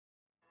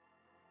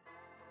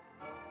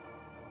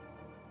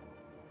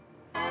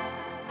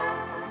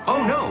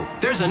Oh no,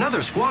 there's another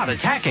squad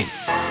attacking.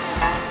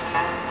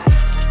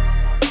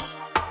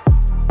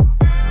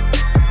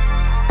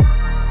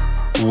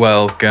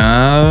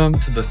 Welcome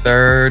to the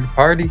Third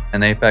Party,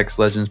 an Apex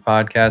Legends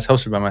podcast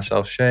hosted by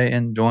myself, Shay,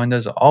 and joined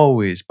as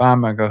always by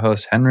my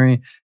co-host,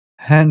 Henry.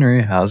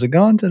 Henry, how's it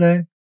going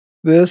today?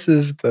 This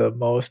is the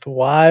most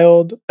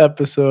wild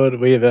episode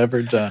we've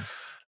ever done.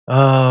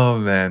 Oh,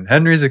 man.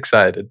 Henry's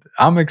excited.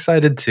 I'm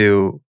excited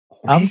too.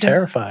 I'm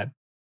terrified.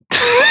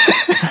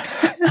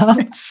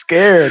 I'm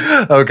scared.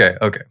 Okay.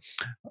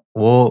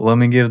 Well, let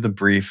me give the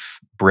brief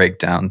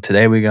breakdown.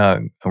 Today we got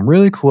a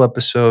really cool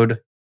episode.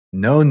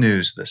 No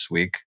news this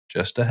week.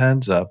 Just a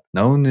heads up.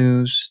 No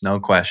news, no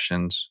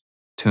questions.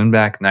 Tune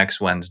back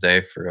next Wednesday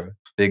for a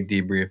big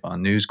debrief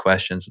on news,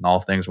 questions, and all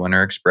things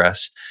Winter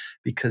Express.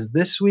 Because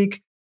this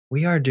week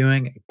we are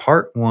doing a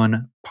part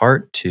 1,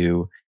 part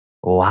 2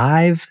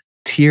 live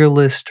tier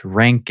list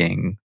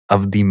ranking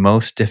of the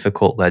most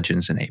difficult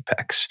legends in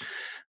Apex.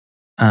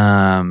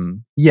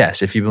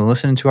 Yes, if you've been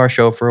listening to our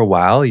show for a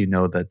while, you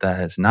know that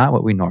is not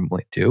what we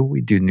normally do.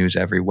 We do news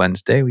every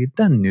Wednesday. We've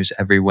done news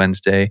every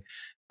Wednesday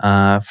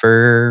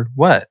for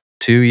what,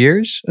 2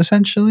 years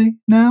essentially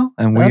now,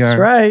 and That's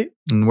right.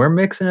 And we're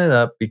mixing it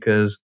up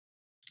because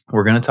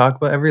we're going to talk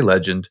about every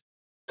legend.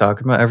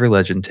 Talking about every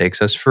legend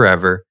takes us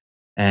forever,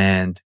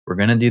 and we're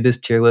going to do this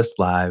tier list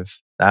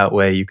live. That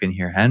way you can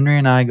hear Henry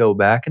and I go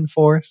back and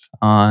forth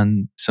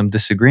on some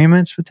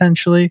disagreements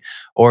potentially,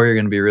 or you're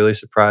going to be really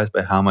surprised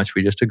by how much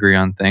we just agree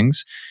on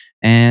things.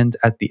 And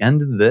at the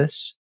end of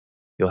this,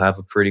 you'll have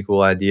a pretty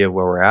cool idea of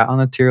where we're at on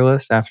the tier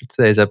list after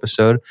today's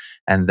episode.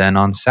 And then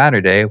on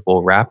Saturday,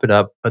 we'll wrap it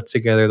up, put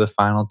together the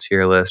final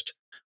tier list.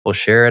 We'll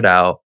share it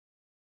out.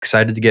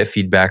 Excited to get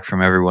feedback from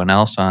everyone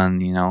else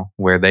on,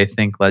 where they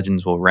think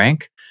legends will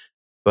rank.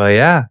 But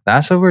yeah,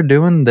 that's what we're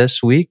doing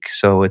this week.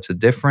 So it's a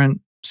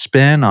different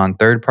spin on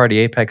third-party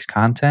Apex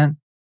content.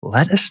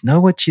 Let us know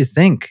what you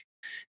think.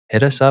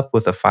 Hit us up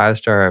with a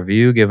 5-star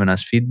review, giving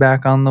us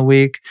feedback on the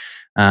week.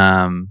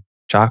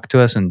 Talk to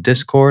us in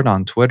Discord,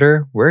 on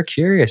Twitter. We're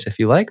curious. If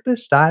you like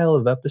this style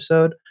of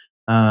episode,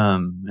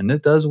 and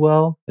it does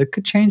well, it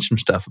could change some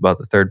stuff about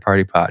the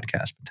third-party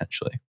podcast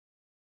potentially.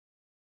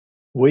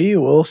 We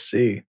will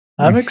see.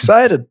 I'm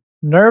excited.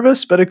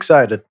 Nervous, but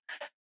excited.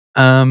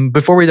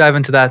 Before we dive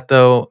into that,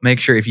 though, make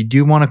sure if you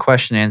do want a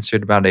question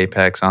answered about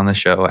Apex on the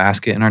show,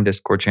 ask it in our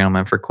Discord channel,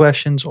 meant for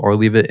questions, or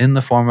leave it in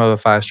the form of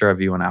a 5-star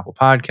review on Apple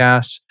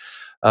Podcasts.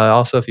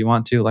 Also, if you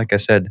want to, like I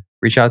said,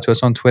 reach out to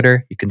us on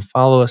Twitter. You can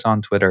follow us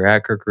on Twitter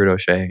at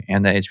KirkRudoShay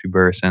and at HP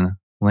Burrison.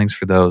 Links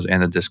for those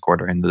and the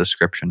Discord are in the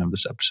description of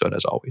this episode,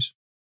 as always.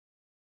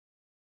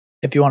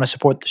 If you want to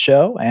support the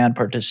show and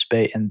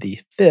participate in the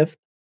 5th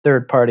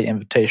third-party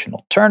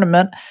invitational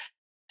tournament,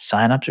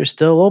 signups are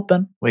still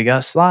open. We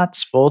got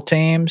slots, full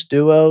teams,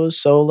 duos,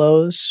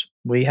 solos.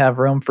 We have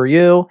room for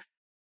you.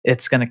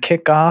 It's going to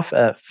kick off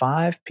at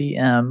 5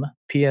 p.m.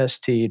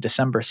 PST,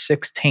 December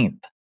 16th.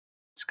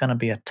 It's going to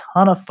be a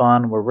ton of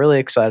fun. We're really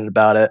excited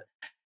about it.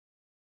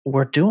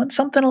 We're doing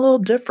something a little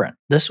different.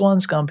 This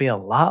one's going to be a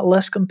lot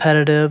less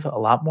competitive, a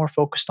lot more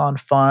focused on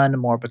fun,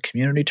 more of a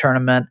community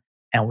tournament,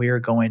 and we are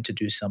going to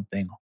do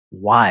something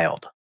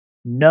wild.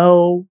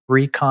 No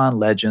recon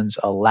legends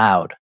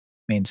allowed.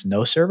 Means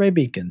no survey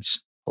beacons,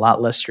 a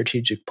lot less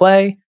strategic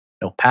play,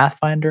 no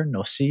Pathfinder,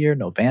 no Seer,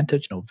 no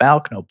Vantage, no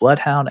Valk, no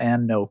Bloodhound,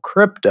 and no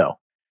Crypto.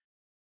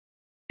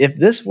 If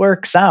this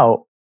works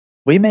out,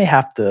 we may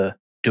have to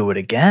do it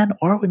again,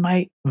 or we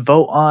might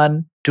vote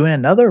on doing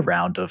another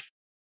round of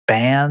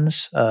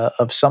bans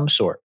of some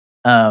sort.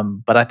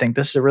 But I think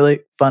this is a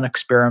really fun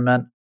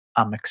experiment.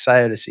 I'm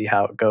excited to see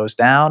how it goes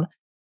down,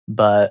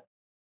 but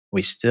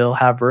we still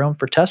have room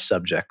for test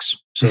subjects.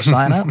 So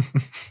sign up.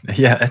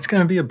 Yeah, it's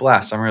going to be a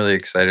blast. I'm really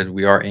excited.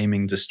 We are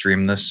aiming to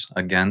stream this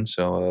again.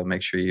 So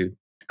make sure you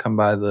come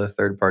by the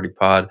Third Party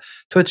Pod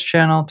Twitch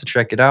channel to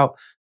check it out.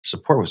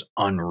 Support was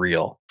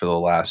unreal for the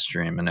last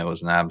stream, and it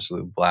was an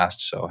absolute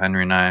blast. So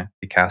Henry and I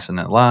be casting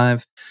it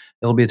live.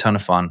 It'll be a ton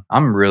of fun.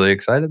 I'm really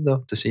excited,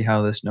 though, to see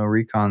how this no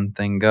recon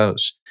thing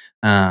goes.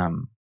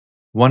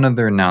 One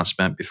other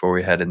announcement before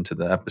we head into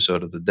the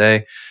episode of the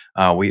day.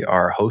 We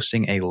are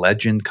hosting a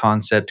legend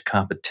concept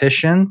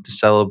competition to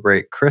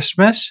celebrate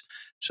Christmas.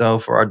 So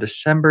for our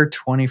December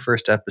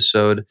 21st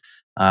episode,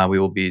 we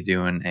will be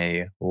doing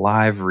a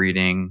live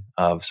reading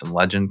of some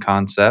legend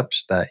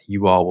concepts that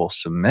you all will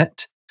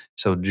submit.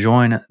 So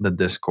join the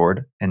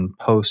Discord and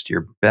post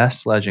your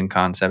best legend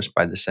concepts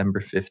by December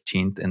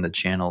 15th in the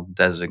channel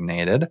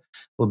designated.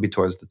 We'll be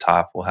towards the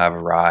top. We'll have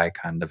Rai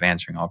kind of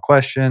answering all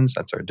questions.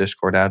 That's our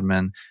Discord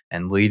admin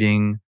and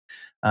leading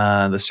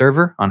the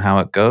server on how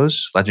it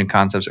goes. Legend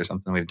concepts are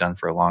something we've done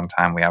for a long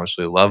time. We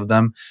absolutely love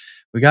them.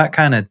 We got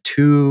kind of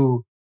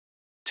two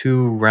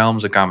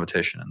realms of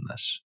competition in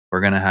this.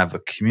 We're going to have a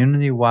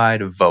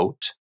community-wide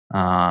vote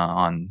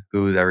on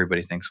who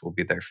everybody thinks will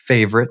be their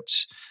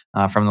favorites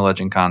from the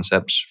legend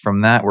concepts.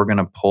 From that, we're going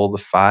to pull the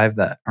 5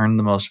 that earned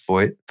the most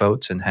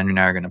votes, and Henry and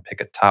I are going to pick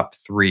a top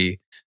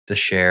 3 to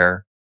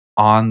share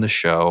on the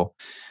show.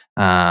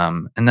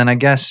 And then I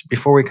guess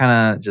before we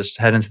kind of just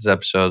head into this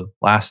episode,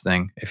 last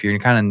thing, if you're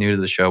kind of new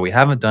to the show, we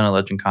haven't done a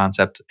legend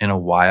concept in a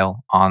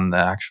while on the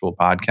actual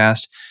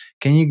podcast.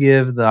 Can you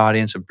give the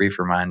audience a brief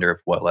reminder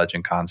of what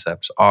legend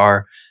concepts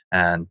are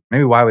and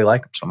maybe why we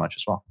like them so much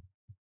as well?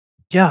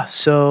 Yeah,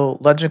 so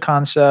legend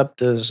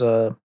concept is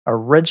a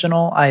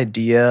original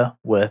idea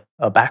with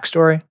a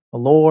backstory, a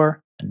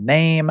lore, a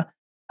name,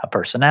 a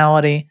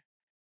personality,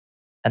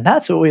 and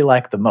that's what we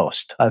like the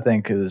most. I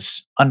think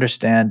is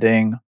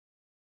understanding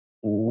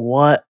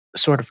what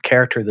sort of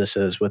character this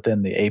is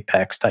within the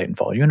Apex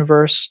Titanfall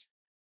universe.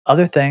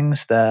 Other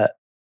things that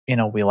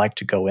we like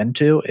to go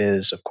into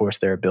is, of course,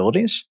 their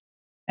abilities.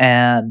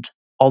 And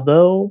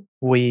although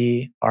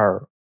we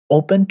are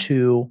open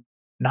to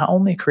not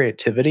only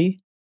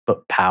creativity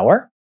but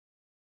power,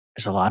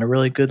 there's a lot of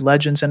really good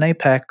legends in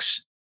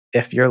Apex.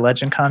 If your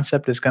legend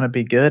concept is going to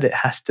be good, it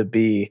has to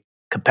be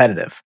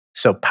competitive.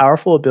 So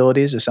powerful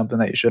abilities is something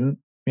that you shouldn't,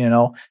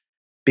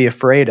 be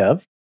afraid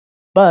of.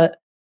 But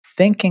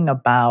thinking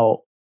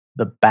about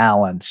the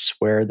balance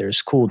where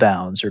there's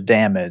cooldowns or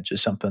damage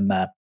is something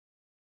that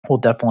will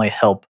definitely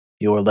help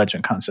your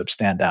legend concept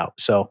stand out.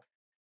 So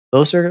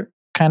those are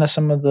kind of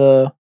some of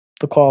the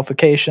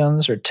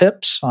qualifications or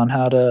tips on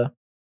how to,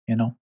 you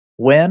know,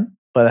 win.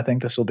 But I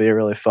think this will be a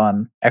really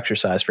fun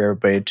exercise for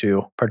everybody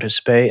to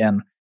participate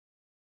and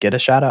get a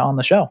shout out on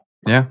the show.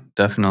 Yeah,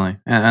 definitely.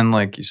 And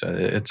like you said,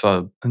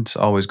 it's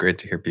always great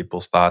to hear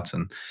people's thoughts,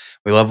 and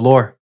we love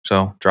lore.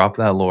 So drop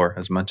that lore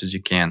as much as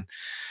you can.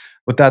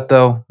 With that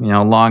though,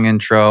 long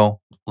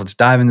intro. Let's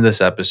dive into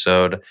this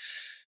episode.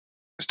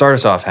 Start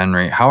us off,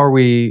 Henry. How are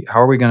we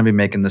going to be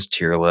making this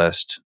tier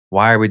list?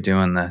 Why are we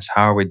doing this?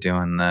 How are we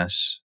doing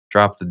this?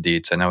 Drop the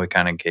deets. I know we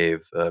kind of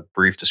gave a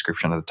brief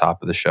description at the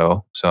top of the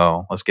show,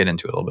 so let's get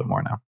into it a little bit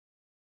more now.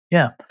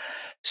 Yeah.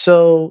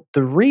 So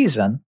the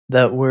reason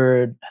that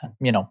we're,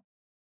 you know,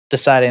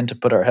 deciding to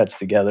put our heads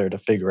together to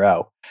figure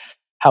out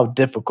how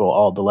difficult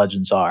all the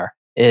legends are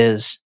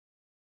is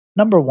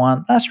number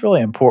one, that's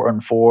really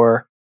important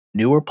for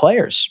newer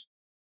players.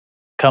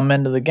 Come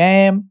into the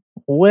game,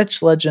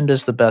 which legend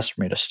is the best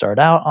for me to start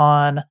out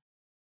on?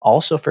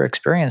 Also, for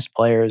experienced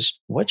players,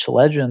 which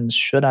legends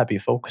should I be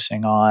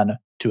focusing on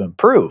to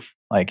improve?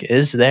 Like,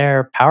 is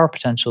there power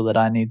potential that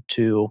I need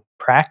to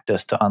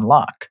practice to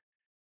unlock?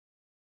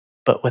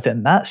 But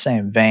within that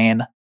same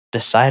vein,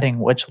 deciding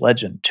which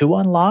legend to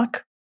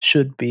unlock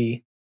should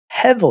be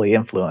heavily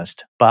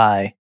influenced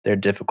by their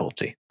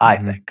difficulty, I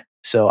Mhm. think.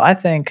 So I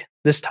think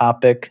this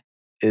topic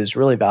is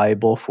really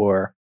valuable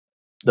for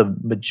the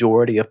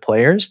majority of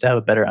players to have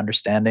a better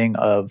understanding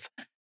of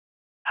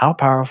how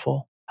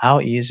powerful, how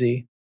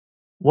easy,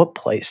 what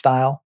play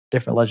style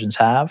different legends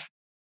have.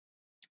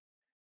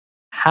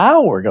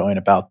 How we're going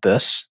about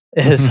this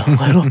is a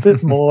little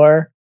bit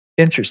more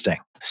interesting.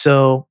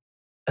 So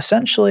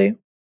essentially,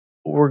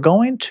 we're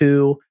going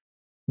to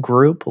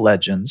group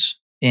legends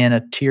in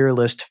a tier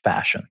list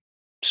fashion.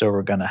 So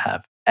we're going to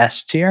have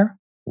S tier,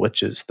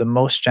 which is the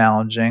most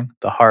challenging,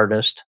 the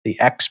hardest, the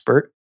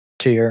expert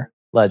tier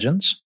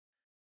legends.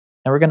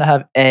 And we're going to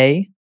have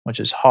A, which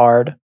is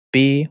hard,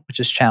 B, which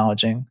is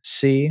challenging,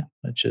 C,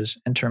 which is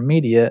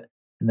intermediate,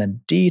 and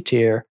then D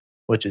tier,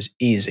 which is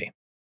easy.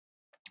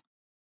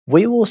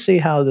 We will see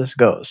how this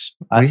goes.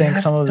 I We think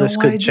have some of this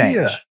no could idea.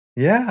 change.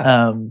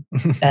 Yeah.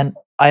 And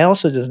I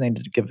also just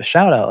needed to give a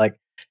shout out. Like,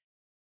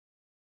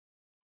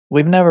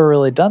 we've never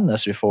really done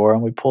this before,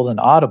 and we pulled an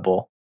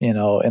audible, in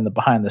the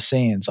behind the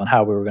scenes on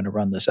how we were going to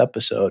run this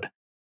episode.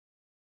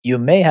 You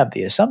may have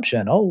the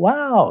assumption, oh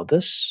wow,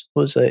 this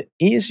was a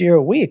easier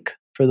week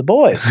for the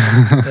boys.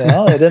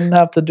 They didn't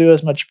have to do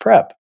as much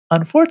prep.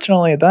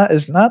 Unfortunately, that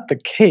is not the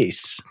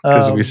case.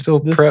 Because we still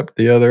This, prep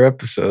the other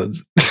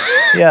episodes.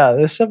 yeah,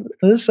 this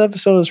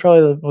episode is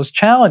probably the most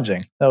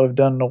challenging that we've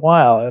done in a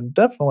while, and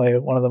definitely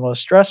one of the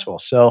most stressful.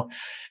 So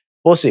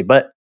we'll see.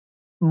 But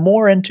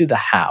more into the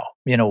how.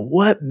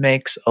 What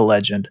makes a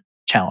legend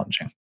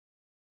challenging?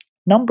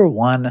 Number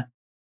one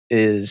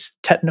is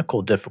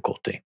technical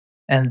difficulty.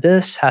 And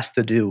this has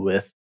to do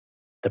with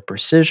the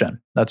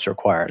precision that's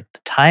required,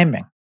 the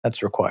timing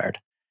that's required.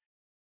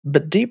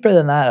 But deeper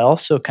than that, it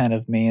also kind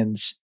of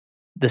means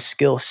the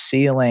skill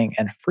ceiling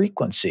and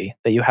frequency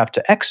that you have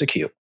to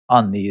execute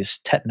on these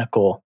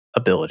technical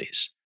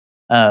abilities.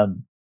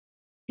 Um,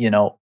 you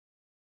know,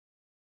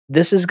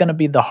 this is going to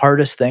be the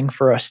hardest thing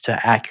for us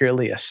to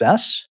accurately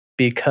assess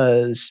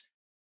because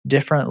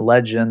different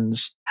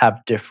legends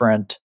have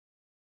different,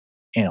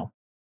 you know,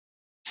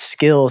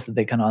 skills that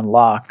they can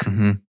unlock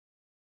Mhm.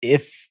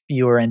 if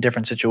you are in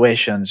different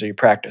situations or you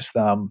practice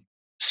them.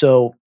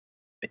 So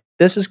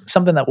this is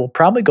something that we'll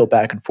probably go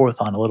back and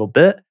forth on a little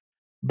bit,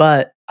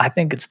 but I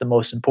think it's the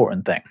most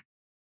important thing.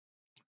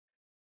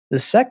 The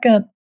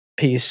second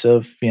piece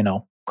of,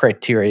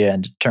 criteria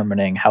in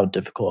determining how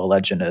difficult a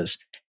legend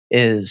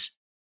is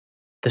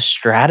the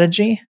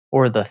strategy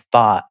or the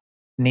thought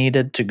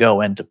needed to go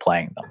into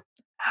playing them.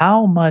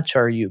 How much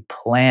are you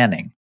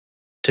planning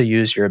to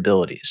use your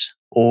abilities?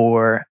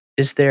 Or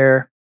is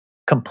there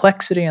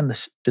complexity in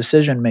the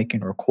decision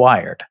making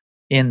required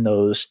in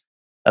those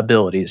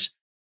abilities?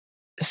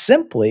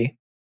 simply,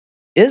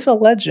 is a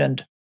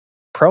legend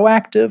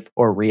proactive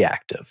or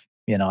reactive?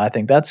 I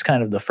think that's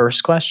kind of the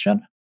first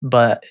question,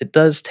 but it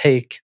does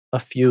take a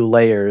few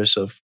layers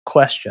of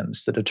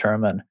questions to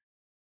determine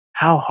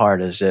how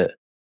hard is it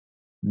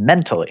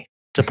mentally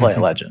to play a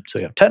legend. So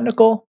you have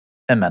technical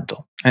and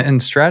mental.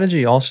 And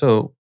strategy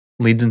also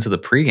leads into the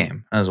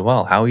pregame as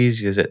well. How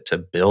easy is it to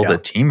build Yeah. a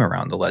team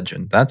around a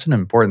legend? That's an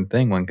important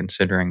thing when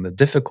considering the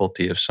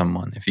difficulty of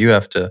someone. If you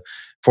have to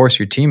force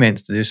your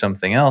teammates to do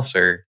something else,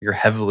 or you're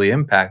heavily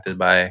impacted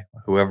by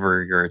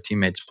whoever your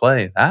teammates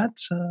play,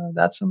 that's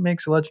what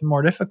makes a legend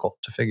more difficult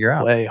to figure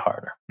out. Way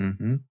harder.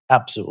 Hmm.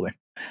 Absolutely.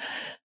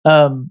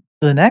 The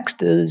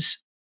next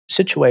is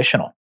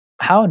situational.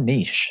 How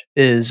niche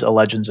is a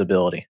legend's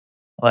ability?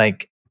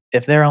 Like,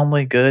 if they're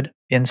only good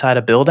inside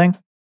a building,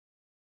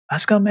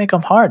 that's going to make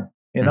them hard.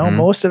 Hmm.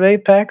 Most of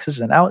Apex is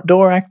an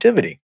outdoor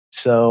activity.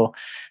 So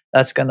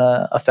that's going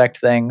to affect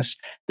things.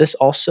 This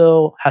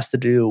also has to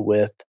do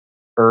with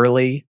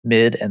early,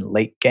 mid, and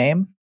late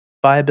game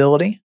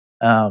viability.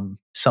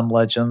 Some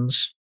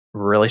legends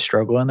really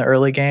struggle in the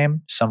early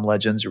game, some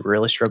legends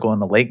really struggle in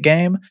the late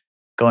game.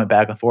 Going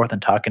back and forth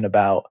and talking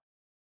about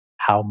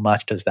how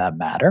much does that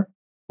matter?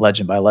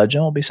 Legend by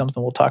legend will be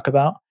something we'll talk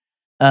about.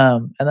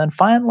 And then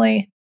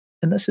finally,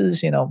 and this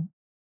is,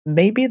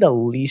 maybe the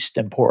least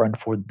important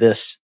for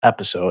this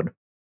episode,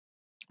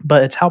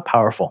 but it's how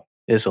powerful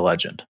is a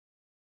legend.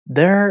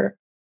 Their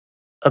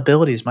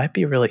abilities might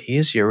be really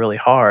easy or really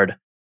hard,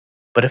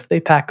 but if they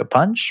pack a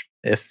punch,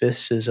 if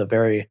this is a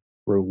very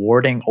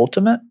rewarding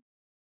ultimate,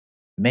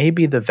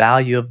 maybe the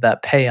value of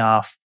that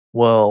payoff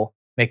will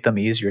make them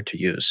easier to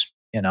use.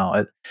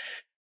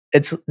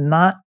 It's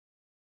not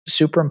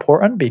super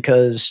important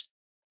because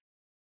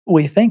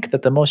we think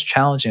that the most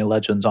challenging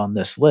legends on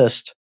this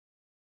list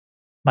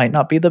might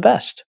not be the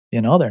best.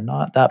 They're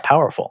not that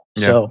powerful.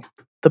 Yeah. So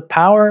the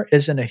power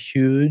isn't a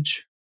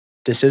huge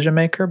decision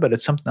maker, but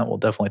it's something that we'll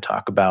definitely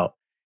talk about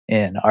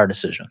in our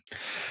decision.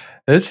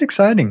 It's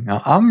exciting.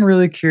 I'm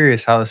really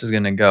curious how this is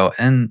going to go.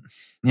 And,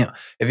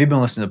 if you've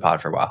been listening to the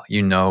pod for a while,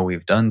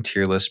 we've done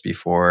tier lists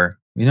before.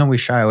 We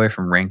shy away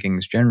from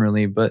rankings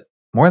generally, but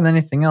more than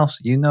anything else,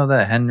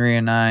 that Henry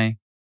and I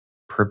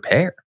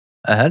prepare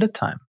ahead of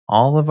time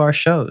all of our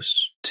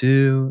shows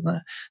to,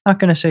 not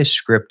going to say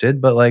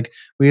scripted, but like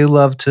we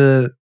love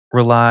to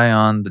rely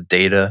on the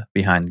data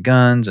behind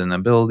guns and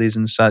abilities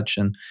and such.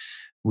 And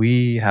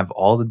we have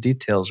all the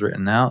details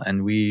written out,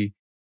 and we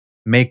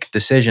make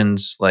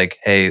decisions like,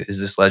 hey, is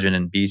this legend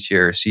in B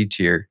tier or C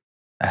tier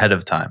ahead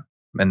of time?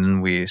 And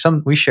then we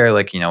share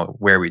like,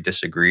 where we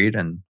disagreed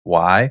and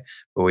why,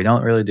 but we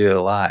don't really do it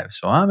live.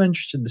 So I'm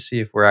interested to see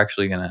if we're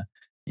actually gonna,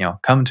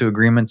 come to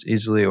agreements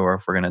easily, or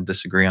if we're gonna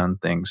disagree on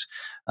things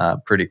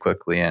pretty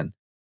quickly. And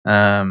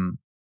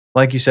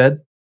like you said,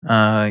 we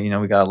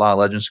got a lot of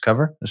legends to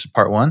cover. This is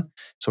part one.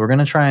 So we're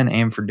gonna try and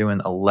aim for doing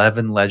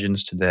 11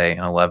 legends today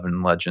and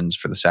 11 legends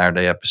for the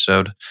Saturday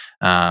episode.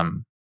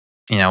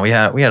 We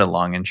had a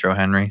long intro,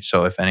 Henry.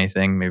 So if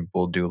anything, maybe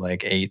we'll do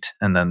like 8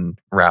 and then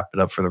wrap it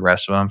up for the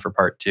rest of them for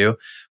part 2.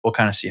 We'll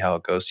kind of see how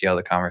it goes, see how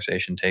the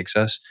conversation takes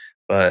us.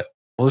 But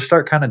we'll just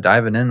start kind of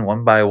diving in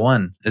one by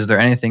one. Is there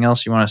anything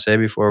else you want to say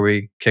before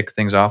we kick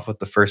things off with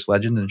the first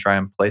legend and try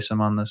and place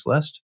them on this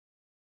list?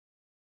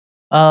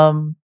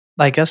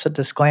 I guess a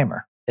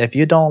disclaimer. If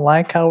you don't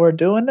like how we're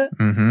doing it,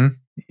 Mm-hmm.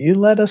 you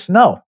let us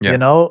know.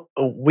 Yeah.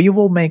 We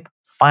will make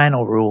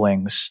final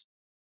rulings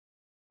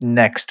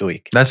next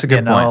week. That's a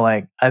good point.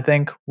 Like, I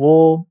think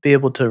we'll be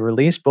able to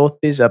release both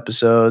these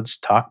episodes,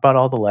 talk about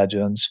all the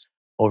legends.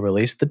 We'll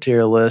release the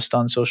tier list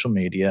on social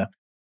media.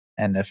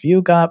 And if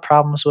you got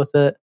problems with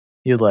it,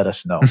 you let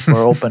us know.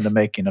 We're open to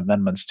making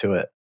amendments to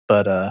it.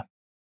 But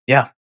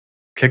yeah,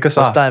 Kick us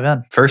let's off. dive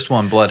in. First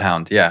one,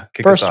 Bloodhound. Yeah.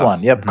 Kick us First off.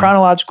 one. Yep. Mhm.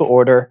 Chronological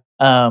order.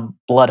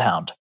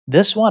 Bloodhound.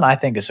 This one I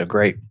think is a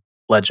great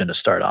legend to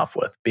start off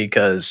with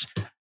because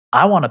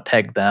I want to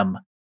peg them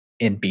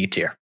in B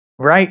tier,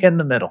 right in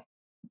the middle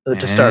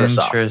to start us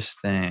off.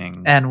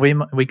 Interesting. And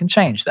we can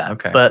change that.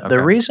 Okay, But the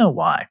okay. reason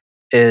why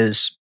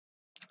is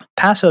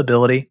passive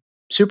ability,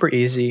 super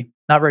easy,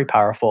 not very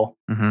powerful,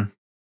 Mm-hmm.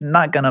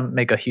 not going to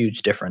make a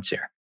huge difference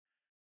here,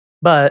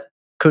 but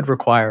could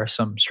require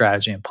some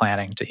strategy and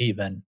planning to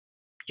even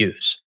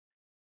use.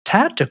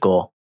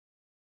 Tactical,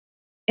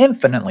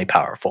 infinitely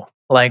powerful,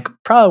 like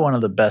probably one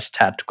of the best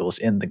tacticals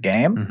in the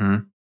game, Mm-hmm.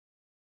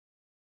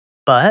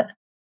 but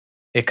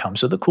it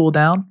comes with a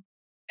cooldown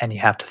and you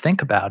have to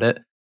think about it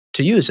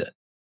to use it.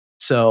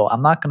 So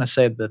I'm not going to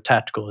say the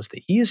tactical is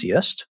the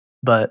easiest,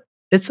 but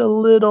it's a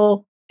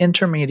little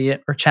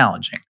intermediate or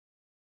challenging.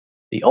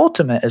 The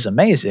ultimate is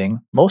amazing,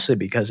 mostly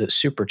because it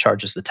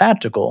supercharges the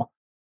tactical,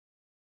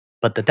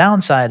 but the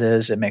downside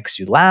is it makes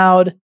you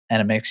loud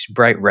and it makes you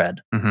bright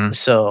red. Mm-hmm.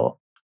 So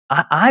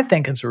I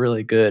think it's a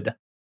really good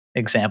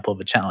example of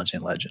a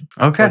challenging legend.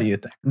 Okay. What do you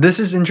think? This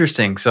is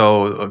interesting.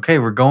 So, okay,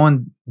 we're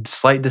going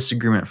slight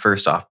disagreement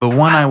first off. But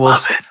one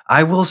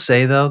I will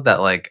say though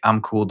that like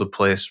I'm cool to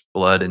place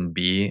Blood in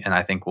B, and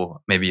I think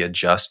we'll maybe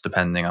adjust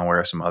depending on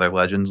where some other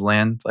legends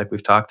land, like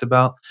we've talked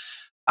about.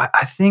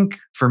 I think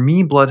for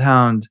me,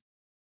 Bloodhound,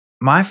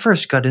 my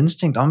first gut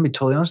instinct, I'm gonna be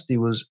totally honest with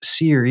you, was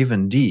C or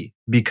even D,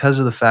 because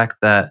of the fact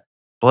that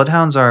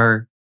Bloodhounds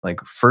are like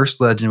first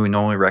legend we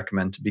normally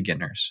recommend to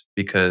beginners,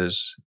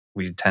 because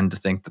we tend to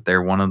think that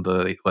they're one of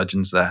the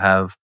legends that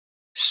have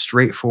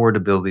straightforward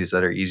abilities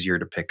that are easier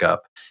to pick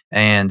up.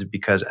 And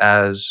because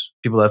as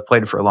people that have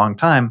played for a long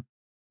time,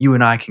 you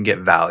and I can get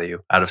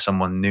value out of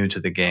someone new to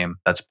the game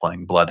that's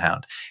playing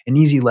Bloodhound. An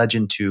easy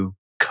legend to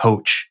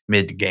coach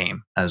mid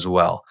game as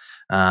well.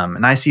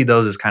 And I see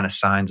those as kind of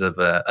signs of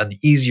an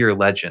easier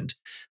legend.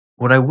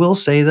 What I will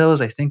say though is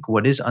I think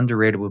what is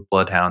underrated with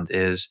Bloodhound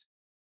is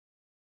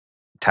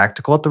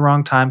tactical at the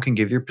wrong time can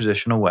give your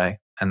position away.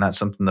 And that's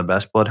something the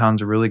best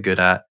Bloodhounds are really good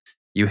at.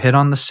 You hit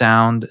on the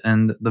sound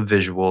and the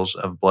visuals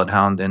of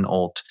Bloodhound and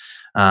ult.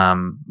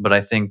 But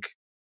I think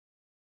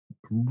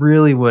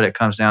really what it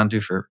comes down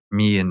to for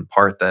me in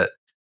part that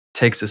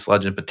takes this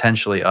legend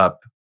potentially up,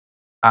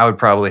 I would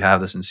probably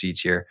have this in C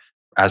tier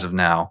as of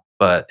now,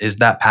 but is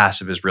that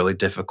passive is really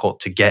difficult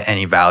to get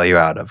any value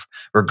out of.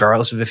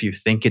 Regardless of if you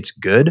think it's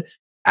good,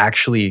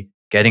 actually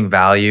getting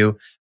value,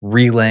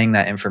 relaying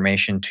that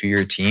information to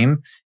your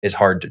team is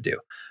hard to do.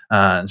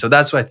 And so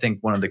that's what I think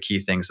one of the key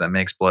things that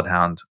makes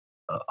Bloodhound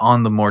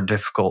on the more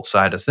difficult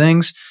side of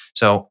things.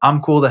 So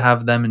I'm cool to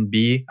have them in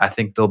B. I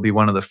think they'll be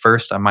one of the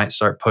first. I might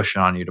start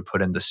pushing on you to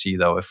put into C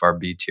though if our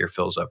B tier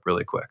fills up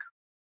really quick.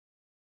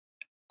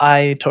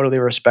 I totally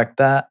respect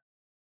that.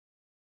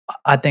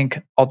 I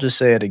think I'll just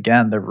say it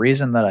again. The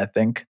reason that I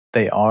think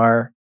they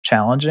are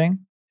challenging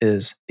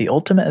is the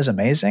ultimate is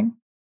amazing,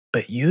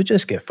 but you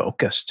just get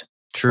focused.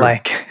 True.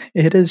 Like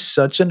it is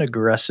such an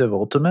aggressive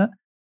ultimate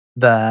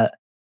that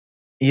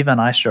even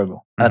I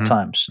struggle at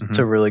times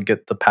to really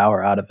get the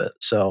power out of it.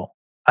 So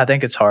I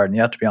think it's hard and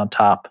you have to be on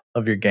top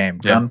of your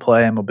game. Yeah.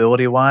 Gunplay and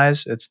mobility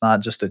wise, it's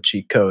not just a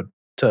cheat code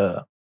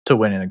to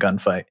win in a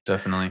gunfight.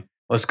 Definitely.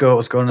 Let's go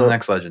into the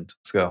next legend.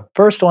 Let's go.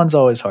 First one's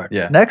always hard.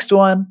 Yeah. Next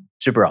one,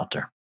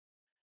 Gibraltar.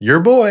 Your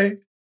boy.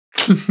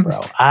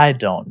 Bro, I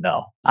don't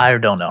know. I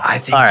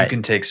think All you right.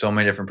 can take so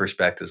many different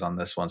perspectives on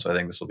this one, so I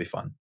think this will be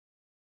fun.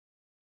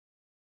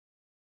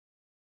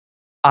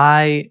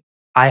 I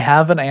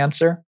have an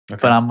answer, Okay.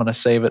 but I'm going to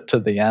save it to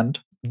the end.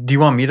 Do you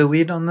want me to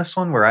lead on this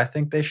one where I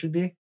think they should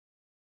be?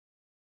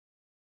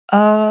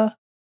 I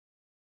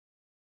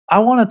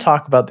want to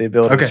talk about the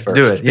abilities Okay, first.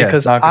 do it. Yeah,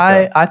 because knock us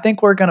out. I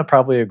think we're going to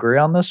probably agree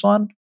on this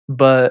one,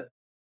 but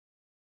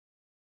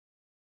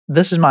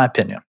this is my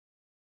opinion.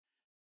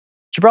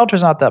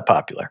 Gibraltar's not that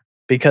popular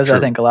because I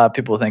True. think a lot of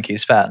people think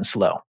he's fat and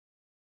slow.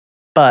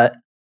 But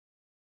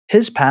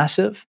his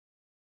passive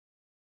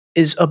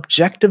is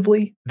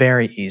objectively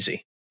very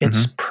easy.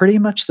 It's pretty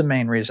much the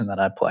main reason that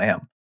I play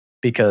him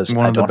because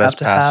One I of the don't best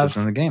have to passives have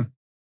in the game.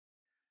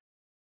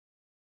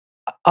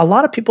 a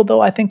lot of people, though,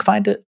 I think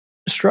find it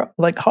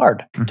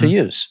hard to Mhm.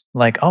 use.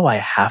 Like, oh, I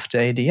have to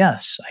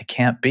ADS. I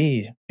can't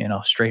be,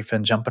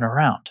 strafing jumping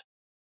around.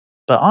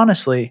 But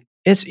honestly,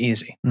 it's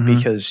easy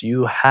because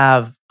you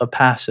have a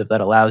passive that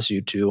allows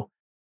you to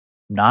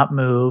not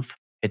move,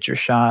 hit your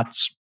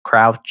shots,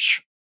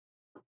 crouch.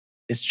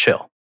 It's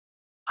chill.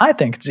 I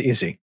think it's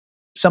easy.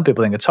 Some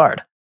people think it's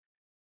hard.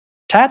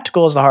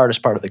 Tactical is the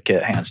hardest part of the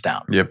kit, hands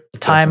down. Yep. The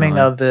timing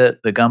definitely. of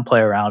it, the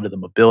gunplay around it, the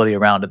mobility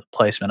around it, the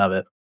placement of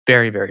it,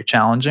 very, very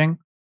challenging,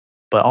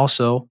 but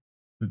also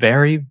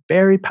very,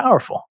 very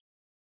powerful.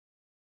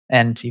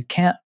 And you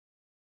can't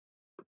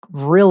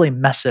really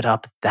mess it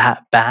up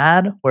that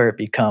bad where it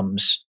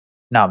becomes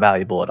not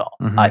valuable at all,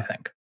 I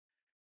think.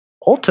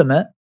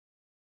 Ultimate,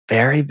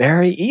 very,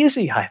 very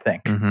easy, I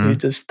think. You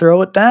just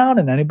throw it down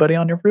and anybody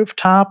on your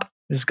rooftop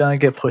is going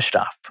to get pushed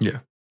off. Yeah.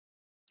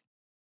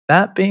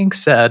 That being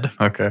said,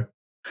 Okay.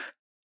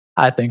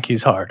 I think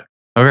he's hard.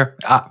 Okay.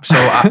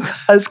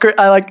 That's great.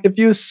 I like if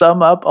you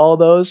sum up all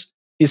those,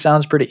 he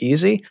sounds pretty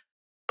easy.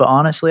 But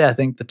honestly, I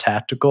think the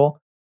tactical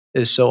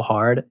is so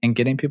hard, and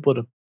getting people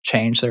to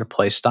change their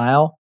play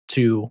style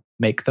to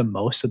make the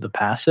most of the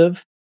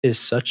passive is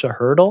such a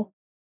hurdle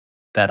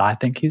that I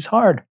think he's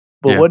hard.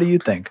 But Yeah. what do you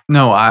think?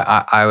 No,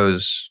 I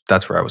was.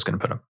 That's where I was going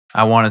to put him.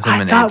 I wanted him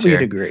I in A thought we'd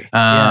tier. agree.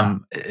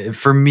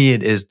 For me,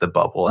 it is the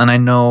bubble, and I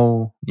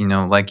know,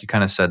 like you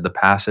kind of said, the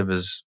passive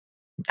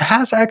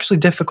has actually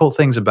difficult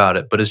things about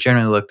it, but is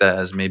generally looked at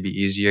as maybe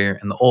easier,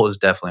 and the ult is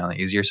definitely on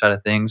the easier side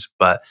of things.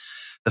 But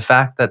the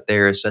fact that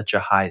there is such a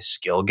high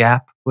skill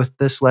gap with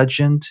this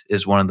legend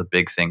is one of the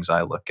big things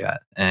I look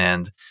at,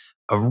 and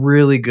a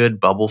really good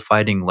bubble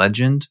fighting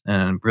legend,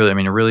 and really,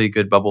 a really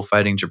good bubble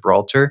fighting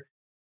Gibraltar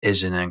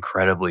is an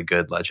incredibly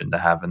good legend to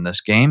have in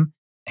this game.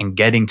 And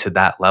getting to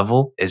that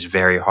level is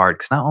very hard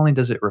because not only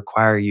does it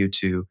require you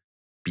to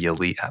be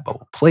elite at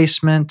bubble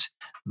placement,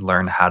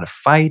 learn how to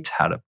fight,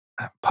 how to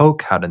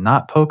poke, how to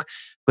not poke,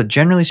 but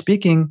generally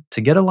speaking, to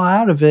get a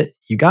lot out of it,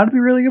 you got to be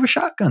really good with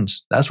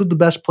shotguns. That's what the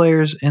best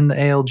players in the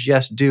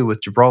ALGS do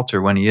with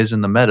Gibraltar when he is in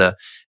the meta.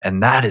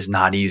 And that is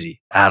not easy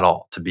at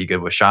all to be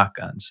good with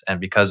shotguns. And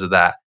because of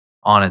that,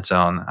 on its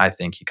own, I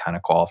think he kind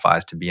of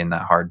qualifies to be in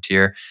that hard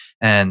tier.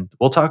 And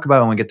we'll talk about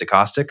it when we get to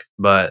Caustic,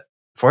 but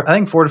I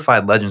think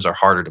fortified legends are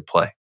harder to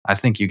play I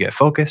think you get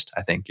focused.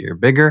 I think you're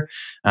bigger.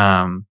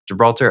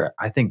 Gibraltar,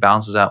 I think,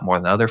 balances out more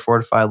than other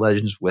fortified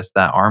legends with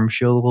that arm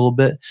shield a little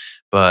bit.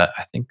 But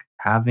I think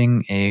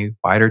having a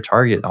wider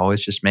target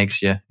always just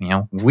makes you,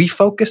 we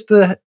focus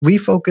the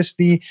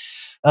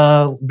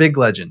big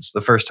legends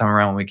the first time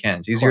around when we can.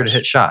 It's easier to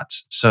hit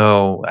shots.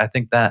 So I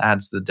think that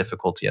adds the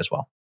difficulty as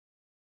well.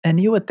 And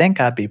you would think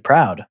I'd be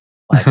proud.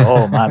 Like,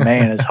 oh, my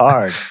main is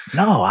hard.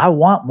 No, I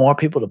want more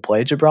people to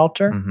play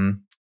Gibraltar. Mm-hmm.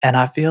 And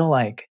I feel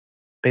like,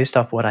 based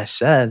off what I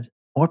said,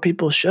 more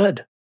people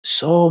should.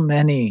 So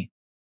many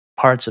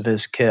parts of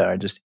his kit are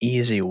just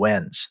easy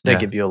wins. They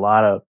give you a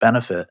lot of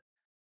benefit.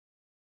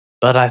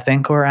 But I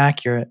think we're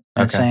accurate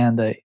in saying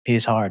that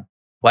he's hard.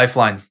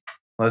 Lifeline.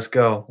 Let's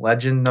go.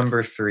 Legend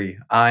number 3.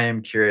 I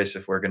am curious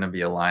if we're going to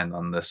be aligned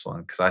on this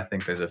one because I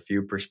think there's a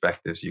few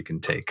perspectives you can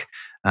take.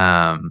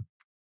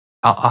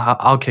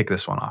 I'll kick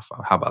this one off.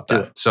 How about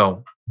that?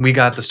 So we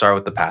got to start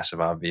with the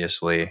passive,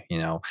 obviously,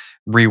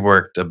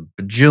 reworked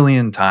a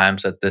bajillion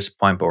times at this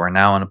point, but we're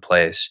now in a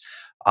place.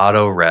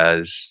 Auto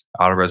res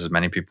as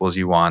many people as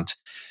you want.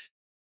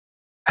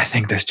 I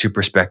think there's 2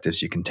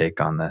 perspectives you can take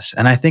on this.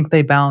 And I think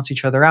they balance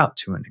each other out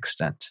to an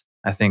extent.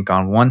 I think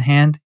on one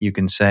hand, you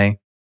can say,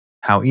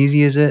 how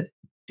easy is it?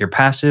 You're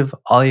passive.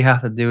 All you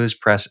have to do is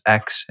press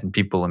X and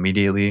people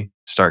immediately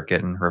start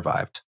getting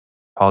revived.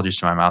 Apologies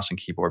to my mouse and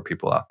keyboard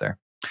people out there.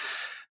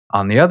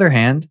 On the other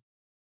hand,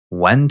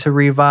 when to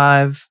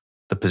revive,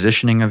 the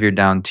positioning of your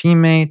down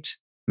teammate,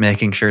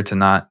 making sure to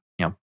not,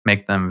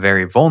 make them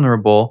very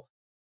vulnerable,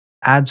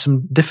 add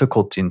some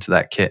difficulty into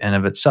that kit in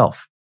of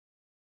itself.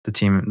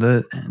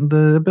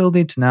 The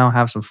ability to now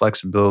have some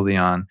flexibility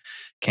on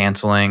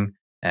canceling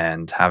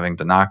and having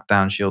the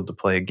knockdown shield to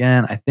play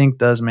again, I think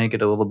does make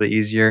it a little bit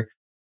easier.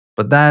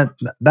 But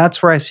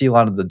that's where I see a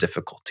lot of the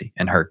difficulty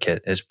in her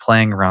kit is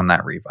playing around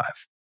that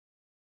revive.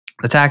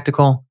 The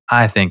tactical,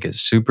 I think,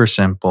 is super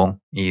simple,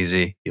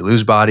 easy. You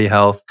lose body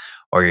health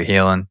or you're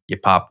healing, you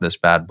pop this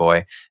bad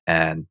boy,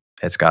 and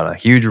it's got a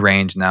huge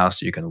range now,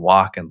 so you can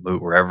walk and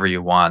loot wherever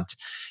you want.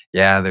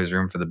 Yeah, there's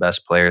room for the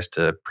best players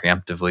to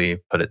preemptively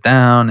put it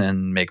down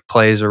and make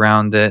plays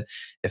around it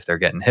if they're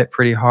getting hit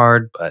pretty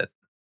hard, but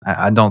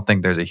I don't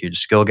think there's a huge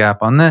skill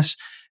gap on this.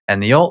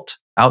 And the ult,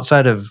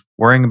 outside of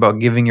worrying about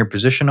giving your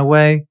position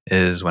away,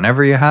 is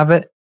whenever you have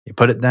it, you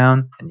put it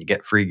down and you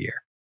get free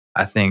gear.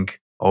 I think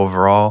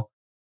overall,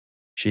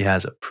 she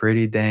has a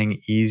pretty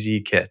dang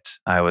easy kit,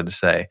 I would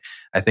say.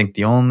 I think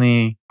the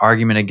only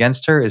argument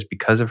against her is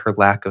because of her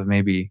lack of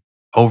maybe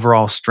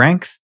overall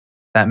strength.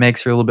 That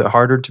makes her a little bit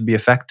harder to be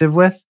effective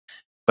with.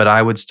 But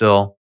I would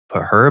still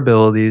put her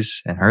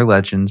abilities and her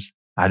legends,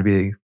 I'd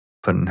be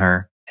putting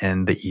her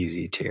in the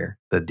easy tier,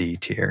 the D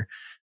tier.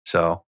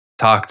 So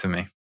talk to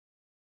me.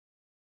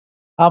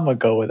 I'm going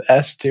to go with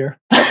S tier.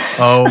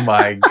 Oh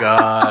my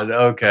God.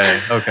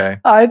 Okay.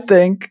 I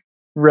think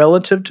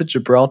relative to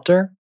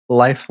Gibraltar,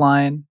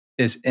 Lifeline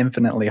is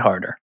infinitely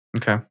harder.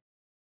 Okay.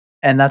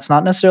 And that's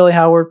not necessarily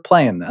how we're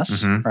playing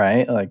this,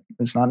 right? Like,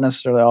 it's not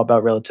necessarily all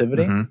about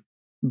relativity.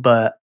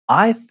 But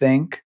I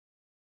think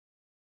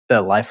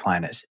that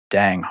Lifeline is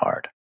dang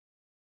hard.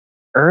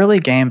 Early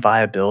game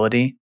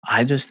viability,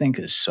 I just think,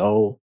 is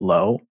so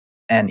low.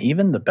 And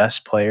even the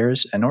best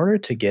players, in order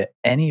to get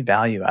any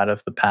value out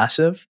of the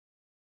passive,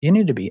 you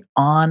need to be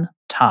on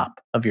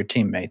top of your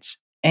teammates.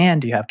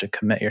 And you have to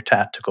commit your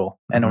tactical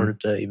in order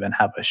to even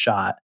have a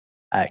shot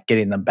at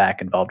getting them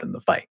back involved in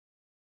the fight.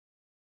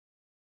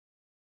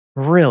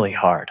 Really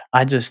hard.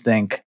 I just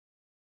think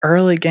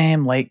early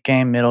game, late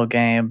game, middle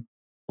game,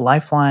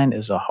 Lifeline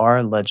is a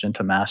hard legend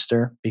to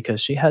master because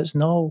she has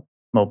no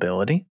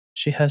mobility.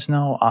 She has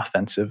no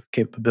offensive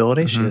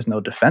capability. She has no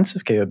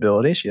defensive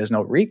capability. She has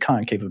no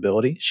recon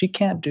capability. She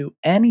can't do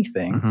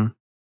anything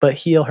but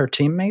heal her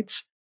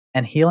teammates.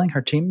 And healing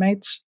her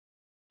teammates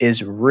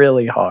is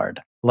really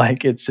hard.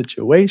 Like, it's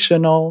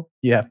situational.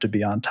 You have to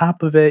be on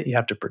top of it. You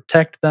have to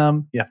protect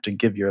them. You have to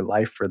give your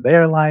life for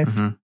their life.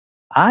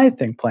 I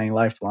think playing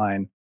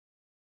Lifeline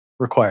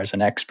requires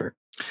an expert.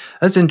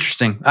 That's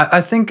interesting.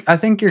 I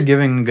think you're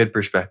giving a good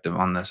perspective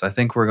on this. I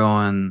think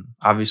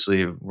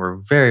obviously we're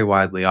very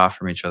widely off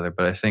from each other,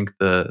 but I think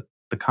the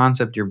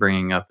concept you're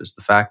bringing up is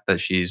the fact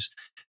that she's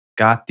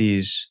got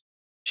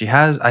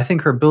I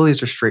think her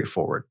abilities are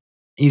straightforward,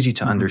 easy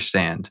to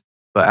understand,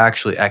 but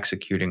actually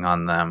executing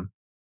on them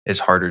is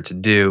harder to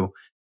do.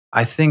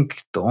 I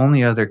think the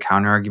only other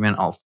counter argument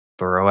I'll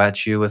throw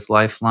at you with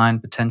Lifeline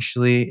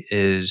potentially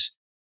is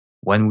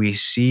when we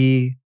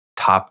see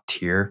top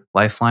tier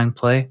Lifeline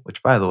play,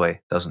 which by the way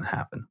doesn't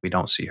happen. We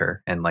don't see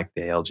her in like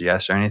the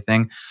ALGS or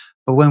anything.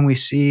 But when we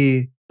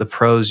see the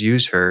pros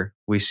use her,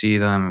 we see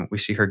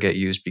her get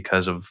used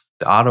because of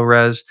the auto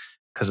res,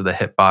 because of the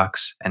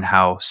hitbox, and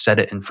how set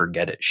it and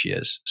forget it she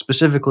is,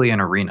 specifically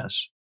in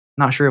arenas.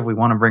 Not sure if we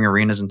want to bring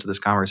arenas into this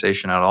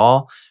conversation at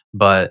all,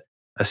 but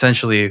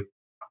essentially,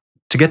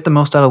 to get the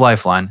most out of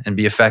Lifeline and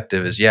be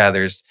effective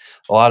there's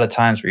a lot of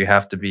times where you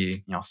have to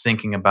be,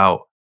 thinking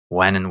about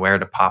when and where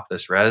to pop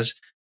this res.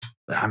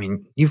 I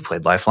mean, you've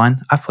played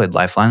Lifeline. I've played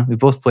Lifeline. We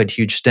both played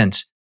huge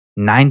stints.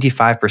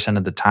 95%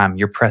 of the time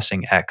you're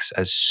pressing X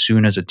as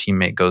soon as a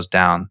teammate goes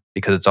down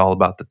because it's all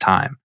about the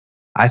time.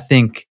 I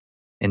think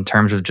in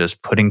terms of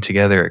just putting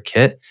together a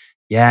kit,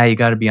 yeah, you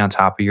got to be on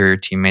top of your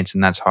teammates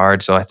and that's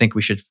hard. So I think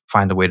we should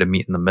find a way to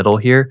meet in the middle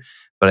here.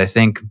 But I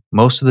think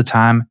most of the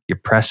time you're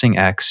pressing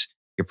X,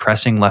 you're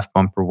pressing left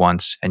bumper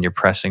once, and you're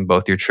pressing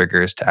both your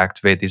triggers to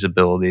activate these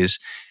abilities.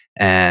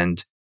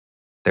 And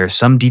there's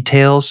some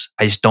details.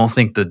 I just don't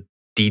think the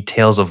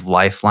details of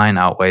Lifeline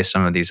outweigh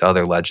some of these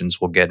other legends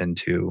we'll get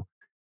into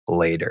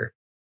later.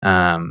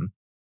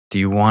 Do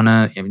you want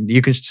to?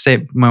 You can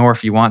say more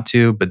if you want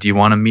to, but do you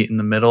want to meet in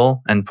the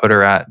middle and put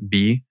her at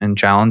B in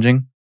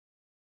challenging?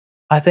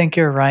 I think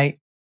you're right.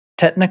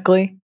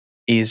 Technically,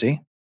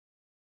 easy.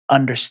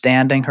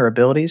 Understanding her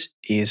abilities,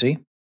 easy.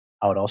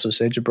 I would also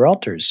say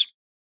Gibraltar's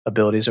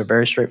abilities are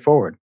very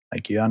straightforward.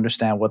 Like you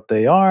understand what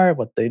they are,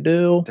 what they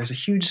do. There's a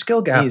huge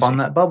skill gap Easy. on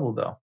that bubble,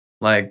 though.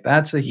 Like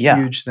that's a Yeah.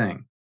 huge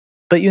thing.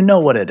 But you know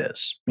what it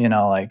is.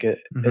 Like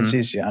it's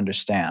easy to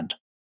understand.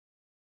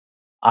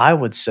 I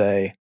would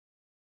say,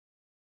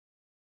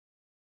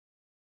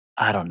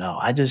 I don't know.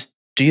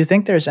 Do you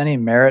think there's any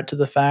merit to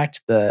the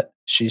fact that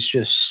she's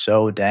just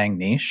so dang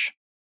niche?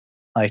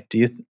 Like, do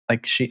you I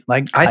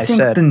think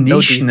said, the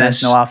no defense,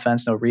 nicheness- no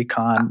offense, no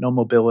recon, no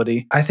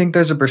mobility. I think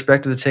there's a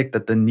perspective to take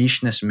that the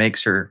nicheness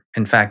makes her,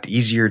 in fact,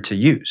 easier to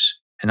use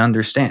and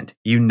understand.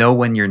 You know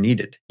when you're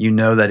needed. You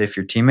know that if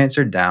your teammates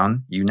are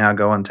down, you now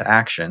go into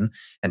action.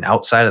 And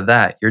outside of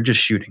that, you're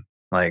just shooting.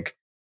 Like,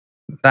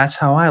 that's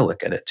how I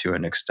look at it to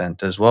an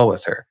extent as well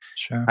with her.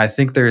 Sure. I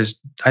think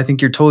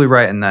you're totally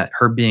right in that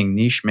her being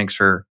niche makes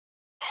her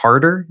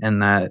harder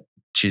and that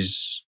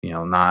she's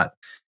not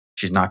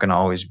going to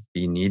always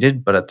be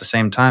needed. But at the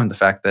same time, the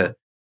fact that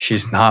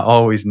she's not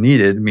always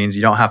needed means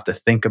you don't have to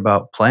think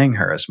about playing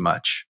her as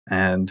much.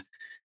 And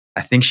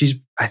I think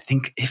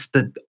if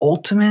the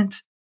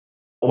ultimate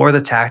or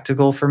the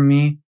tactical for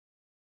me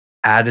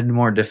added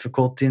more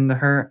difficulty into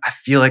her, I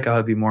feel like I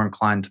would be more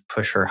inclined to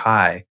push her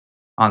high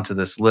onto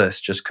this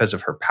list just because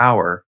of her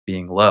power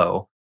being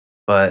low.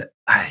 But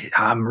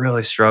I'm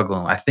really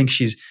struggling. I think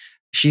she's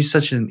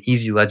such an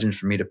easy legend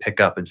for me to pick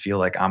up and feel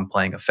like I'm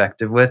playing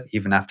effective with,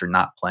 even after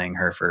not playing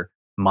her for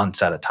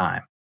months at a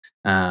time.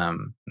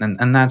 And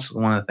that's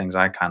one of the things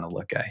I kind of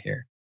look at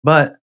here.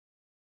 But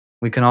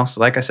we can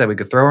also, like I said, we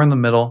could throw her in the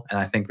middle and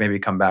I think maybe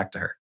come back to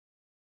her.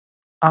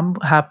 I'm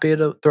happy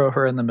to throw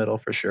her in the middle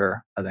for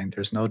sure. I think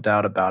there's no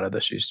doubt about it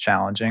that she's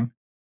challenging.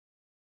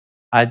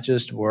 I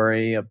just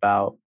worry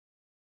about,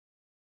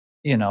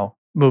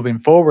 moving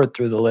forward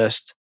through the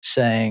list,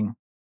 saying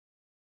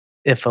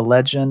if a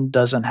legend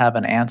doesn't have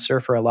an answer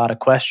for a lot of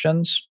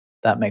questions,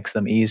 that makes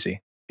them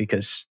easy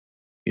because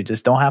you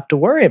just don't have to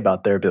worry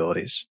about their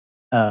abilities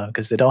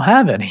because they don't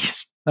have any.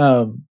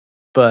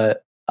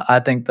 But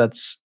I think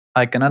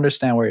I can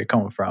understand where you're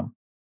coming from.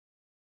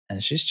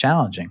 And she's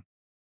challenging.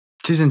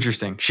 She's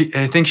interesting.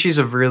 I think she's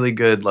a really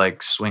good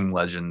like swing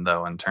legend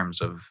though, in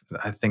terms of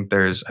I think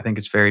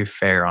it's very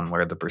fair on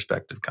where the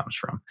perspective comes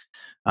from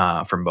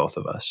both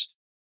of us.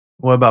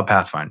 What about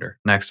Pathfinder?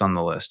 Next on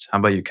the list. How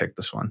about you kick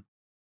this one?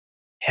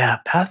 Yeah,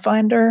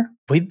 Pathfinder,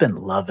 we've been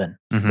loving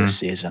this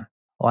season.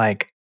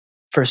 Like,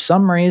 for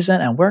some reason,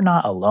 and we're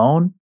not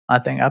alone. I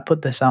think I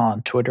put this out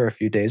on Twitter a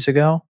few days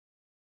ago.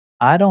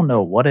 I don't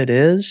know what it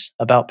is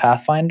about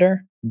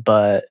Pathfinder,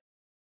 but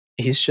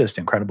he's just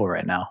incredible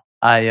right now.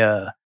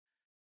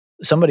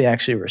 Somebody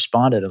actually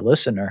responded, a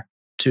listener,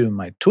 to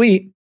my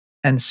tweet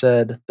and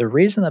said the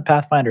reason that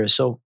Pathfinder is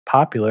so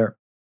popular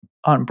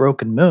on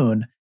Broken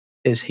Moon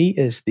is he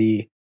is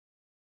the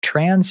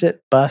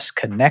transit bus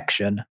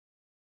connection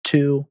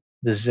to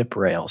the zip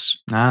rails.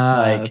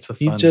 That's a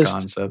fun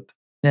concept.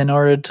 In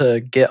order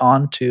to get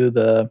onto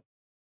the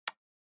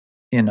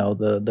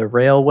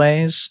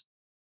railways,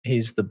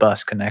 he's the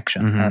bus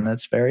connection, and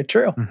that's very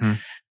true.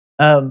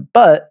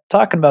 But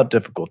talking about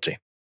difficulty,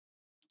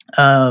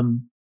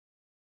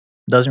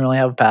 doesn't really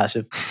have a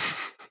passive.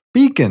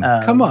 Beacon,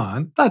 come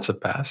on, that's a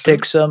passive.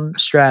 Takes some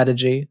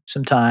strategy,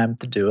 some time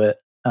to do it,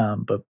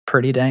 but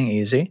pretty dang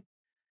easy.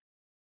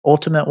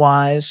 Ultimate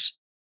wise,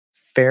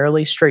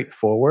 fairly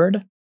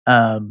straightforward.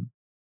 I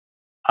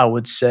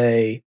would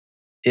say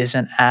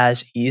isn't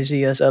as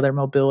easy as other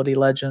mobility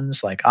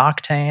legends like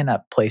Octane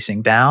at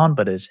placing down,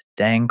 but is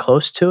dang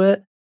close to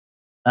it.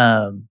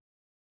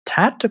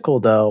 Tactical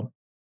though,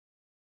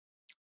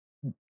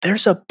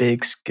 there's a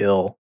big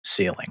skill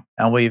ceiling,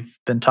 and we've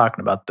been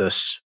talking about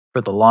this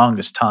for the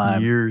longest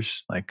time.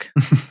 Years. Like,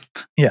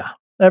 yeah,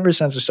 ever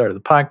since we started the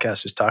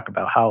podcast, just talk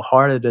about how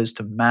hard it is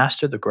to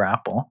master the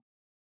grapple.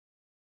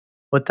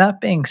 With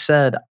that being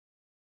said,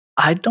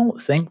 I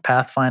don't think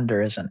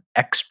Pathfinder is an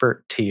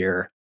expert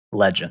tier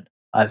legend.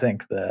 I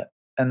think that,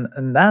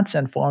 and that's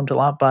informed a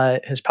lot by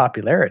his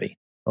popularity.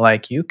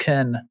 Like, you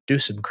can do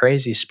some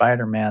crazy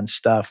Spider-Man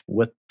stuff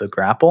with the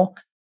grapple,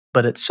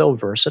 but it's so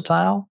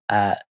versatile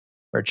at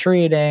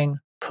retreating,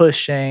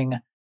 pushing,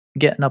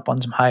 getting up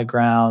on some high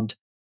ground,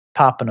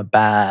 popping a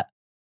bat.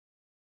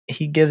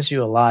 He gives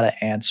you a lot of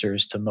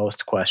answers to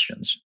most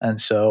questions.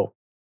 And so,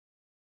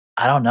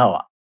 I don't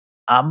know.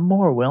 I'm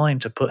more willing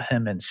to put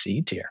him in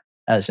C tier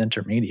as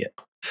intermediate.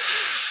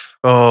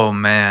 Oh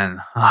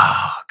man.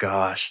 Oh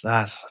gosh,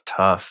 that's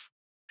tough.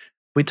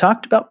 We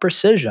talked about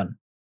precision,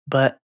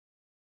 but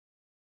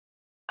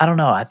I don't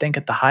know. I think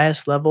at the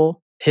highest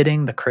level,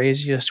 hitting the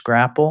craziest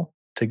grapple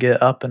to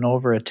get up and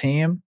over a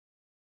team,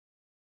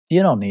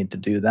 you don't need to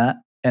do that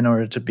in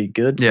order to be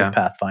good Yeah. with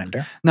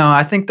Pathfinder. No,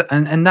 I think that,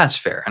 and that's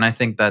fair. And I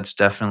think that's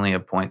definitely a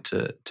point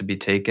to be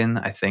taken.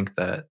 I think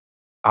that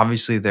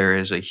obviously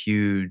there's a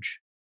huge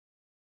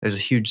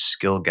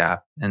skill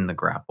gap in the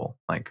grapple.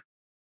 Like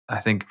I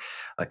think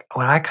like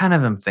what I kind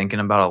of am thinking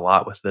about a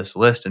lot with this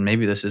list, and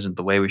maybe this isn't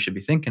the way we should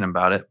be thinking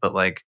about it, but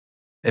like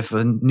if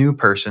a new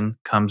person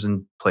comes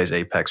and plays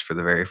Apex for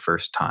the very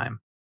first time,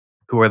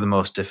 who are the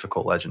most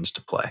difficult legends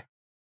to play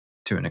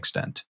to an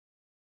extent?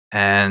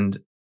 And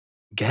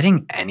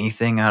getting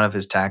anything out of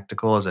his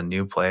tactical as a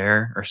new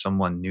player or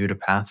someone new to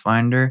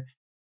Pathfinder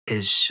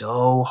is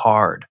so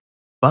hard.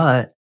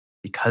 But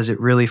because it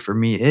really for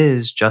me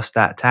is just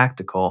that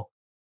tactical,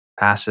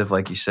 passive,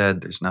 like you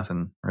said, there's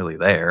nothing really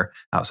there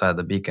outside of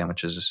the beacon,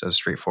 which is as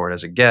straightforward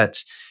as it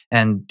gets.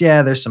 And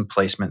yeah, there's some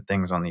placement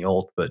things on the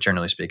ult, but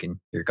generally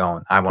speaking, you're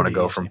going, I want to Pretty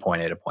go easy. from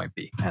point A to point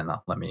B, and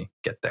let me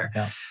get there.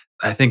 Yeah.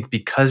 I think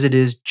because it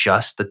is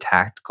just the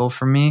tactical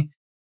for me,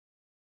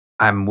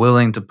 I'm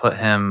willing to put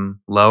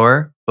him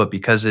lower, but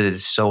because it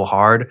is so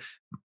hard,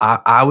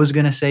 I was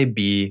gonna say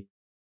B.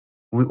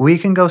 We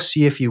can go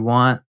C if you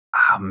want.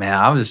 Oh man,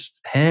 I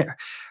was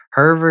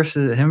her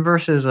versus him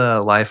versus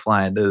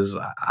Lifeline is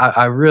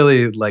I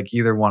really like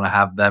either want to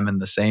have them in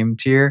the same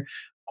tier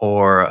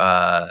or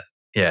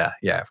yeah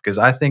because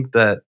I think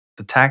that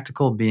the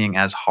tactical being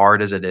as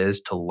hard as it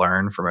is to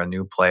learn from a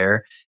new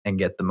player and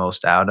get the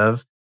most out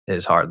of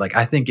is hard. Like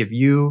I think if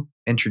you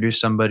introduce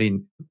somebody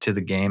to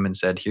the game and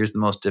said here's the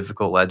most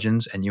difficult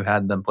legends and you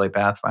had them play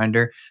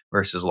Pathfinder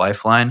versus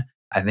Lifeline,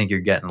 I think you're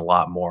getting a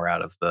lot more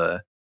out of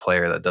the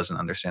player that doesn't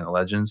understand the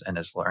legends and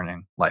is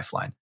learning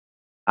Lifeline.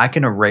 I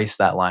can erase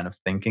that line of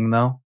thinking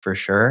though, for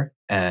sure,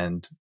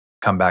 and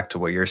come back to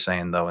what you're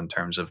saying though in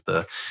terms of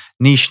the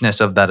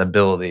nicheness of that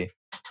ability,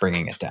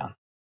 bringing it down.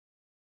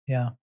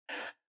 Yeah.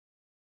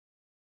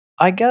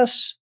 I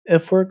guess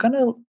if we're going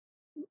to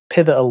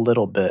pivot a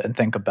little bit and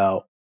think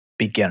about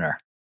beginner,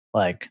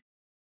 like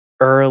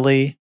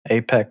early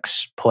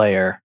Apex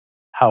player,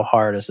 how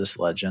hard is this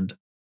legend?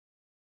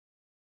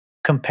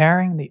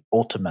 Comparing the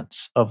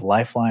ultimates of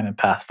Lifeline and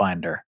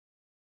Pathfinder,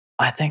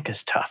 I think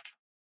is tough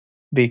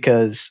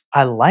because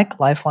I like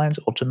Lifeline's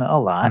ultimate a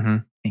lot. Mm-hmm.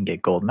 You can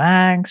get gold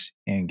mags,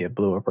 you can get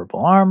blue or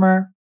purple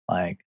armor.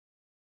 Like,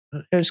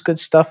 there's good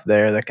stuff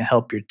there that can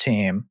help your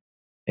team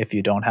if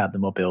you don't have the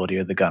mobility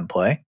or the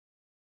gunplay.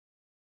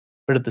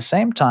 But at the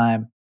same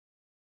time,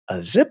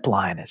 a zip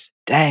line is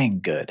dang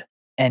good.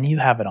 And you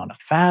have it on a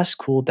fast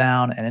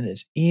cooldown and it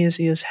is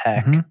easy as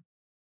heck. Mm-hmm.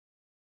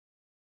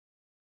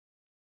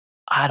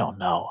 I don't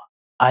know.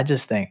 I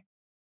just think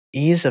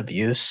ease of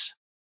use.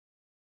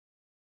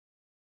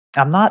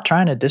 I'm not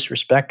trying to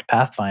disrespect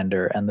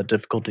Pathfinder and the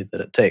difficulty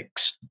that it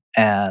takes.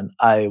 And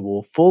I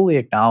will fully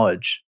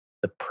acknowledge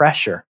the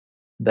pressure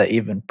that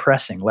even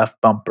pressing left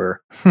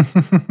bumper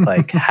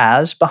like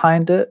has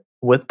behind it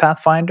with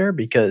Pathfinder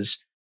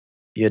because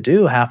you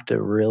do have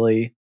to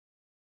really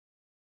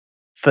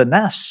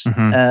finesse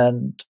Mhm.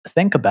 and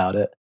think about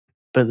it.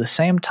 But at the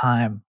same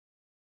time,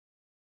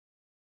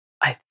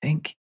 I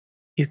think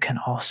you can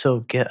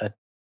also get a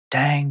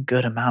dang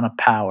good amount of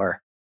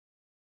power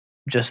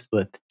just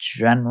with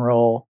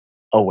general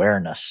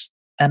awareness.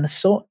 And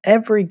so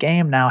every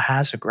game now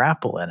has a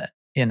grapple in it.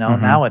 You know,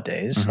 Mhm.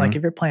 nowadays, like Mhm.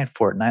 if you're playing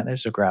Fortnite,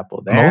 there's a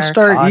grapple there. Most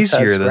are COD easier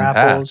has than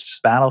grapples, paths.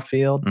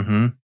 Battlefield.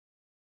 Mm-hmm.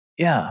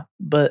 Yeah,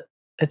 but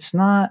it's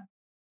not.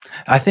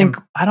 I think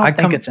I don't I think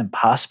come- it's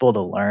impossible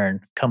to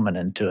learn coming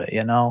into it.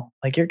 You know,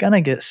 like you're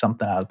gonna get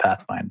something out of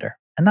Pathfinder,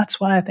 and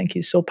that's why I think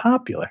he's so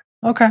popular.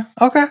 Okay.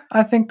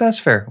 I think that's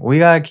fair. We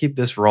gotta keep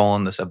this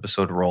rolling, this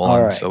episode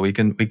rolling, right. so we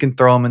can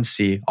throw them and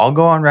see. I'll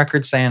go on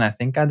record saying I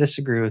think I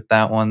disagree with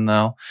that one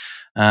though.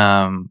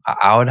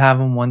 I would have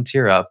them one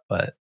tier up,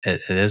 but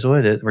it is what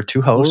it is. We're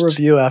two hosts. We'll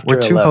review after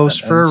We're two 11 hosts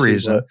for and a see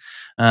reason. what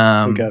we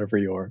Um, got to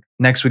reorg.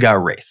 next we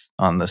got Wraith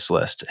on this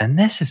list, and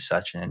this is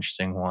such an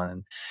interesting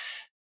one.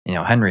 You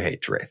know, Henry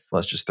hates Wraith.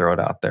 Let's just throw it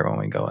out there when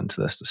we go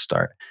into this to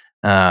start.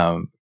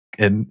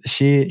 And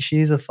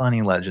she's a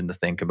funny legend to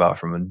think about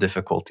from a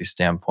difficulty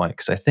standpoint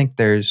because I think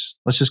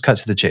let's just cut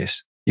to the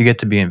chase. You get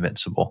to be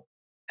invincible,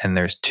 and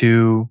there's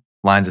two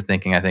lines of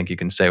thinking I think you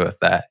can say with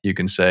that. You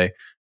can say,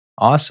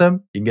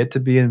 awesome, you get to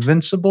be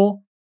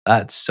invincible.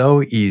 That's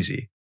so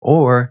easy.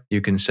 Or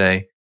you can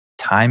say,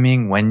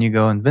 timing when you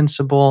go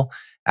invincible,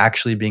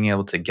 actually being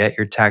able to get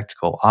your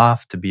tactical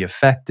off to be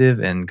effective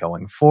and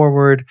going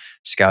forward,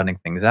 scouting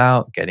things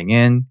out, getting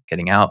in,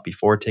 getting out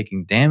before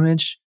taking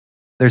damage.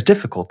 There's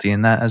difficulty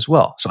in that as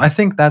well. So I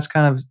think that's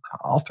kind of,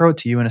 I'll throw it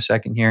to you in a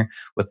second here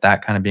with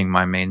that kind of being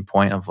my main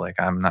point of like,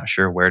 I'm not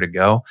sure where to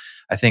go.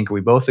 I think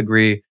we both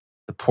agree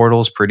the portal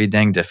is pretty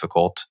dang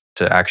difficult.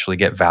 to actually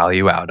get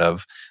value out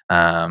of.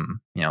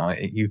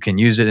 You can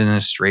use it in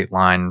a straight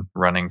line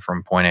running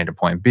from point A to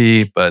point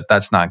B, but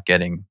that's not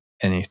getting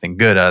anything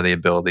good out of the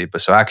ability.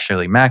 But so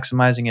actually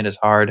maximizing it is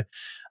hard.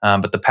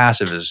 But the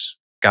passive has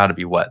got to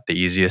be the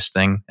easiest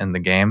thing in the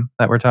game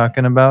that we're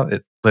talking about.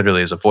 It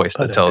literally is a voice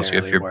But that it tells you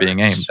if barely you're being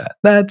works. aimed at.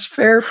 That's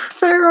fair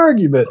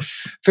argument.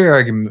 Fair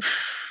argument.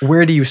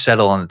 Where do you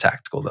settle on the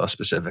tactical though,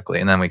 specifically?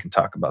 And then we can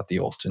talk about the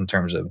ult in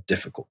terms of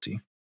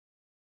difficulty.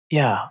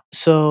 Yeah.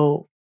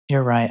 So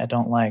you're right. I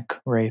don't like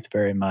Wraith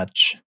very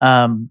much.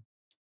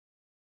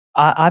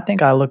 I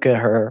think I look at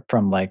her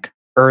from like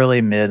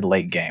early, mid,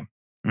 late game.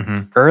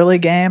 Mm-hmm. Early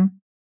game,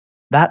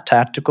 that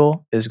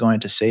tactical is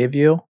going to save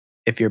you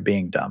if you're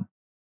being dumb.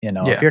 If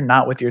Yeah. you're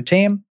not with your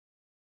team,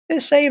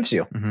 it saves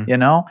you,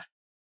 Mhm.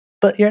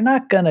 But you're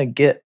not going to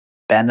get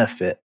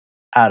benefit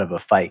out of a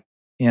fight.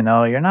 You're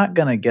not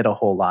going to get a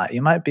whole lot.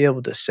 You might be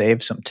able to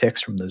save some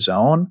ticks from the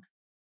zone,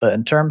 but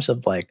in terms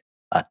of like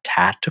a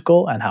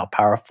tactical and how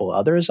powerful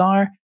others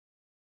are,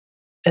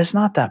 it's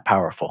not that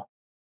powerful.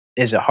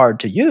 Is it hard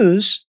to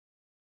use?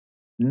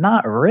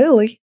 Not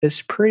really.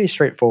 It's pretty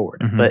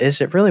straightforward. Mhm. But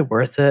is it really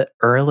worth it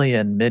early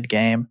and mid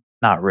game?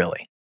 Not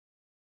really.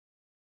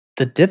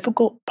 The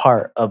difficult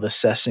part of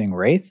assessing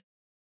Wraith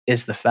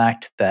is the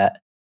fact that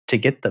to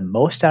get the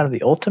most out of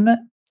the ultimate,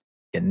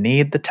 you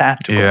need the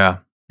tactical. Yeah.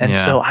 And Yeah.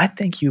 so I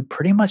think you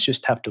pretty much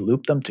just have to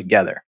loop them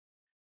together.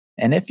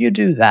 And if you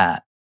do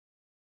that,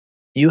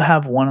 you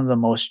have one of the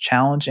most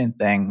challenging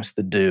things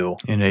to do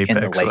in in the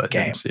Apex late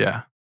game Legends.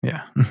 Yeah.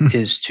 Yeah.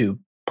 is to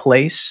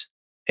place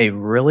a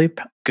really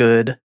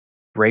good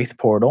Wraith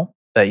portal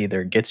that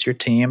either gets your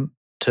team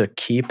to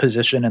key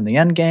position in the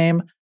end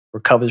game,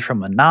 recovers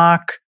from a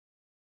knock,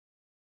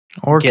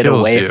 Or get kills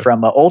away you.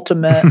 from an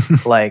ultimate.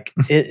 Like,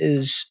 it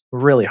is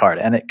really hard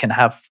and it can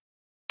have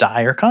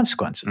dire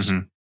consequences.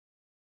 Mhm.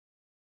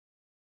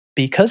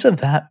 Because of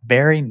that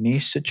very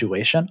niche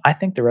situation, I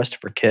think the rest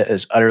of her kit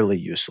is utterly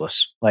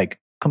useless. Like,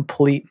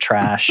 complete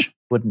trash.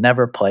 Would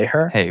never play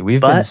her. Hey, we've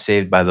been But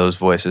saved by those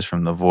voices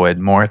from the void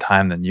more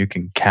time than you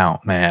can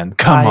count, man.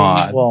 Come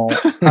on.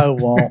 I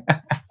won't.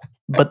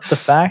 But the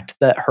fact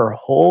that her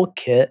whole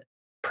kit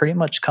pretty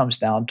much comes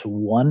down to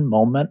one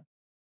moment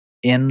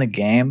in the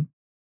game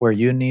where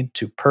you need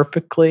to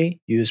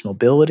perfectly use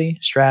mobility,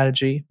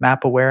 strategy,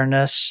 map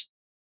awareness,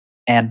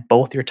 and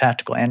both your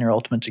tactical and your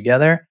ultimate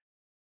together,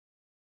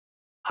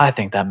 I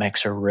think that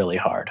makes her really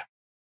hard.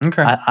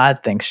 Okay. I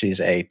think she's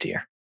A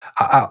tier.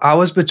 I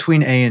was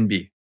between A and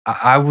B.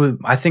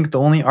 I think the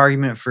only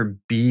argument for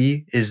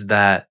B is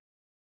that,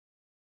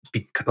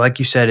 like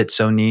you said, it's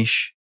so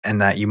niche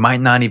and that you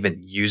might not even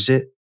use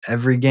it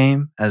every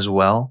game as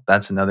well.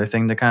 That's another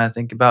thing to kind of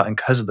think about. And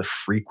because of the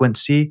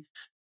frequency,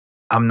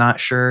 I'm not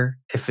sure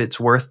if it's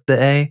worth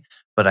the A,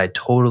 but I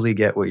totally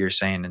get what you're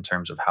saying in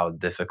terms of how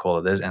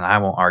difficult it is. And I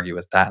won't argue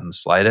with that in the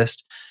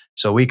slightest.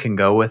 So we can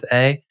go with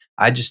A.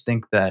 I just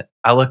think that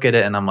I look at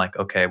it and I'm like,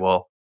 okay,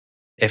 well,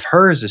 if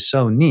hers is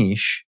so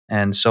niche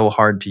and so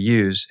hard to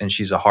use and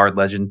she's a hard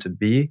legend to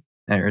be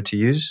or to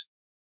use,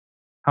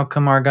 how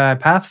come our guy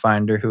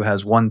Pathfinder, who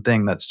has one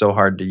thing that's so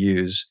hard to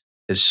use,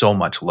 is so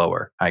much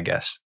lower? I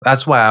guess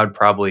that's why I would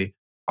probably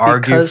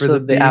argue Because for the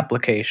of the B.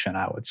 application,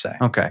 I would say.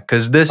 Okay,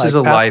 because this is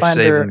Like a life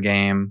Pathfinder- saving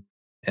game,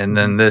 and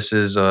then this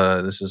is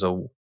a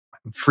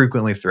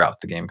frequently throughout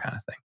the game kind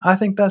of thing. I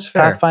think that's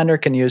fair. Pathfinder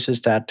can use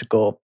his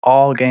tactical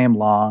all game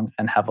long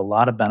and have a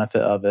lot of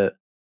benefit of it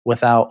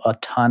without a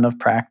ton of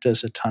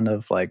practice, a ton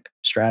of like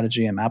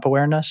strategy and map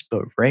awareness.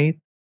 But Wraith,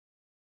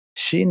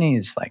 she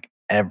needs like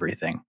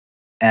everything.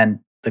 And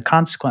the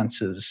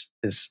consequences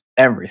is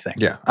everything.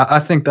 Yeah, I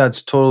think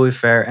that's totally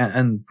fair.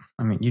 And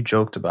I mean, you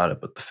joked about it,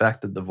 but the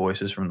fact that the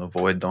voices from the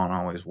void don't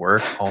always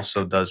work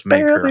also does make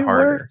her Barely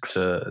harder works.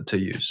 to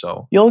use.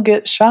 So You'll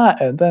get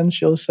shot and then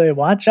she'll say,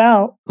 "Watch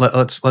out."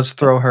 let's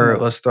throw her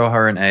Yeah. let's throw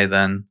her an A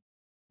then.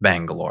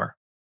 Bangalore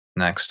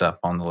next up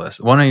on the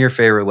list. One of your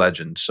favorite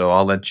legends. So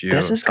I'll let you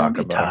This is gonna talk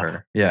be about tough.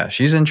 her. Yeah,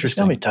 she's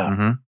interesting. be tough.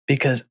 Mhm.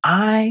 Because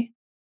I'm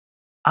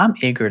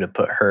eager to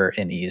put her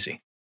in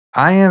easy.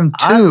 I am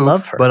I too,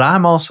 love her. but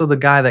I'm also the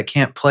guy that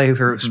can't play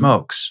her Mhm.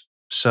 smokes.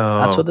 So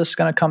That's what this is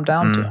going to come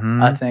down to. I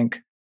Mhm.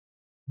 think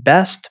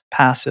best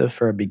passive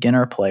for a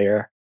beginner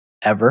player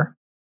ever.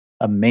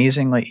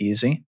 Amazingly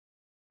easy.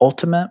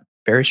 Ultimate,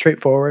 very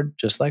straightforward,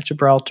 just like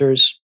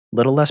Gibraltar's.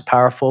 Little less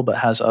powerful, but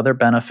has other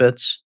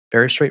benefits.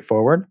 Very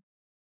straightforward.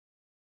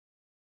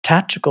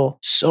 Tactical,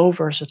 so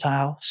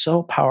versatile,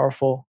 so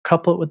powerful.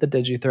 Couple it with the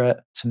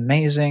Digi-Threat. It's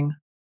amazing.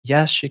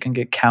 Yes, she can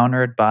get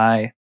countered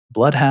by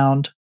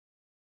Bloodhound,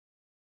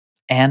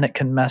 and it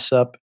can mess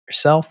up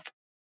yourself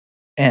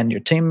and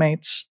your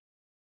teammates.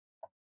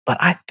 But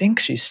I think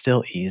she's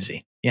still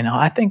easy.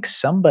 I think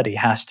somebody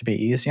has to be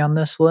easy on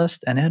this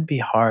list, and it'd be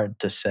hard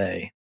to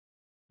say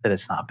that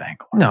it's not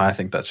Bangalore. No, I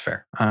think that's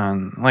fair.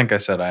 Like I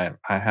said, I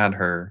had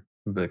her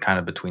kind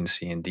of between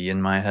C and D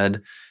in my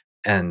head,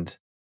 and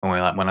when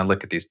I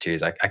look at these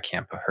tiers, I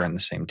can't put her in the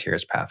same tier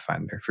as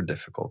Pathfinder for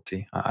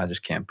difficulty. I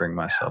just can't bring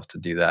myself to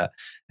do that.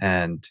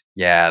 And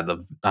yeah,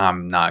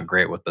 I'm not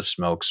great with the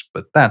smokes,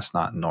 but that's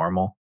not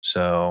normal.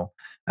 So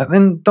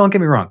And don't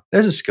get me wrong,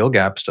 there's a skill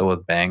gap still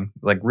with Bang.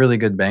 Like really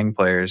good Bang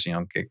players,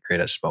 get great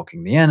at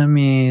smoking the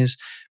enemies,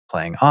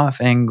 playing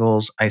off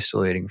angles,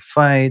 isolating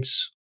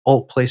fights.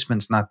 Ult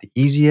placement's not the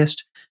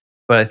easiest,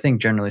 but I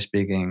think generally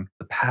speaking,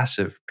 the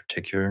passive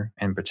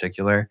in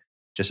particular,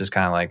 just is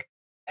kind of like,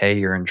 hey,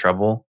 you're in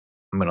trouble.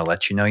 I'm going to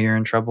let you know you're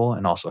in trouble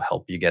and also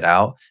help you get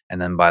out. And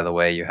then, by the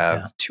way, you Yeah.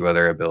 have two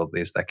other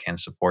abilities that can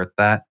support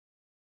that.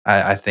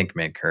 I think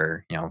make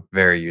her,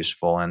 very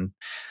useful. And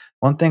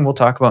one thing we'll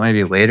talk about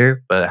maybe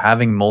later, but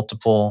having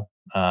multiple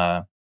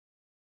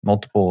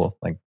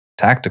like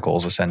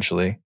tacticals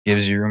essentially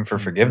gives you room for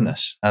Mhm.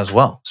 forgiveness as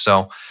well.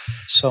 So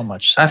So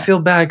much so. I feel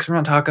bad because we're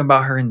not talking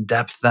about her in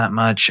depth that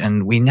much,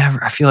 and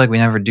I feel like we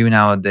never do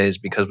nowadays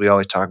because we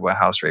always talk about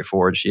how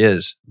straightforward she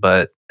is.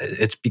 But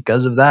it's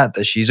because of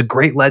that she's a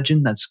great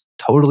legend that's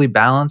totally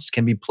balanced,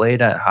 can be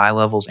played at high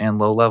levels and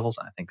low levels.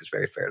 And I think it's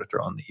very fair to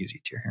throw in the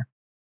easy tier here.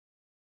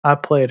 I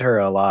played her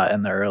a lot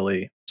in the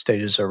early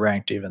stages of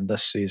ranked, even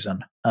this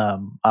season.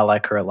 I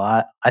like her a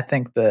lot. I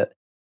think that,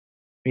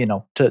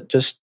 to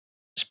just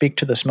speak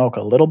to the smoke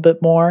a little bit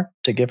more,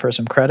 to give her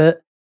some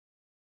credit,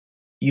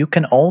 you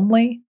can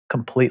only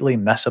completely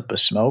mess up a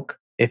smoke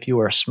if you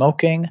are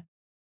smoking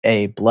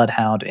a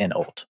Bloodhound in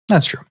ult.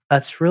 That's true.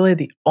 That's really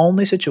the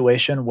only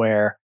situation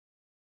where,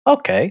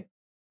 okay,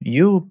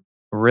 you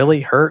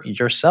really hurt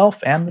yourself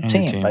and the And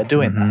your team by team.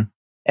 doing that. Mhm.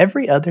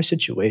 Every other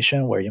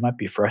situation where you might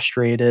be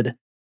frustrated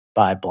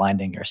by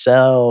blinding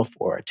yourself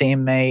or a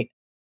teammate,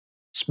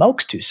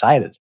 smoke's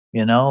two-sided,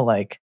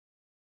 like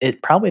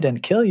it probably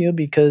didn't kill you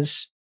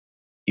because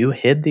you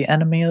hid the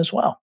enemy as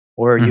well,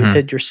 or you Mhm.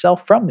 hid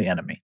yourself from the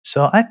enemy.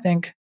 So I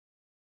think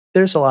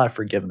there's a lot of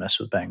forgiveness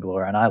with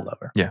Bangalore, and I love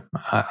her. Yeah,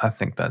 I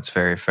think that's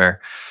very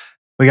fair.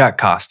 We got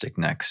Caustic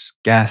next.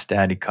 Gas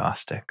Daddy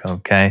Caustic.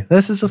 Okay.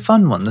 This is a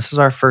fun one. This is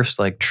our first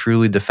like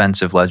truly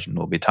defensive legend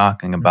we'll be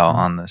talking about Mhm.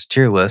 on this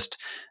tier list.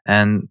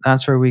 And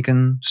that's where we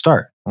can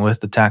start with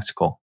the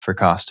tactical for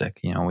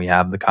Caustic. We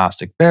have the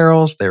Caustic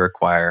barrels. They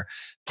require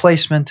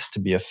placement to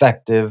be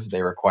effective.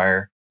 They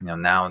require,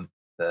 now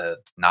the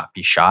not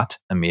be shot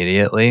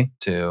immediately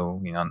to,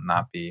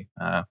 not be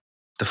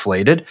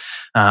deflated.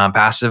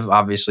 Passive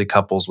obviously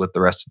couples with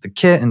the rest of the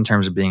kit in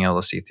terms of being able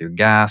to see through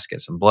gas,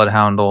 get some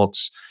Bloodhound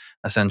ults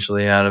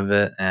essentially out of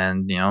it.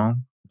 And,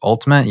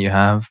 ultimate, you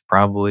have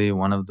probably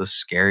one of the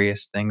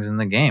scariest things in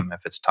the game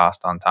if it's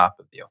tossed on top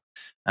of you.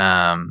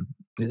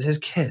 His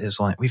kit is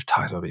like we've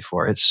talked about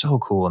before. It's so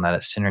cool in that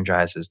it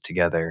synergizes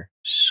together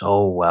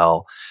so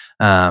well.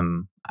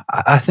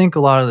 I think a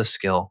lot of the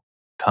skill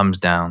comes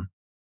down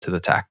to the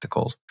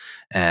tacticals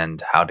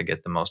and how to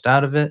get the most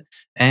out of it.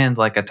 And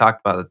like I talked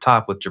about at the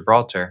top with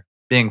Gibraltar,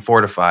 being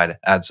fortified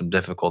adds some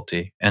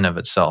difficulty in of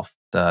itself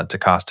to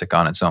Caustic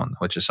on its own,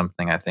 which is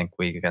something I think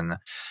we can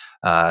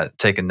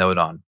take a note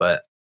on.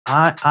 But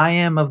I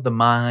am of the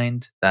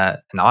mind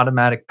that an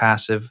automatic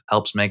passive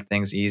helps make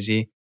things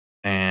easy.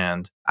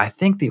 And I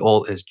think the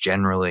ult is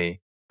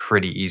generally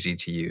pretty easy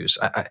to use.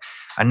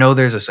 I know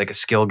there's this like a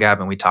skill gap,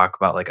 and we talk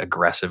about like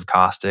aggressive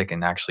Caustic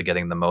and actually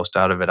getting the most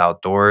out of it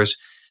outdoors.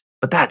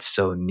 But that's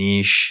so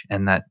niche,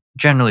 and that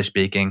generally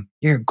speaking,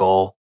 your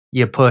goal,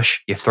 you push,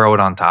 you throw it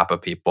on top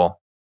of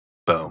people,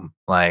 boom.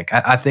 Like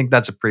I think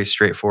that's a pretty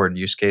straightforward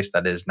use case.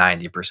 That is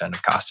 90%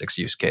 of Caustic's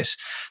use case.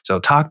 So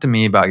talk to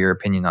me about your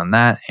opinion on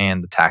that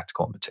and the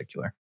tactical in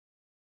particular.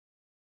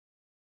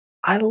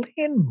 I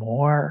lean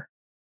more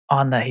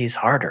on that he's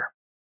harder.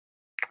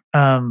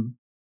 Um,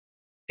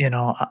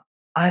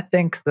 I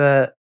think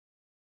that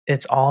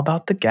it's all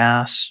about the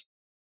gas.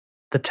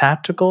 The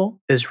tactical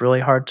is really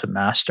hard to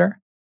master,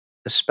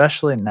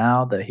 especially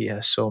now that he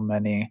has so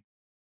many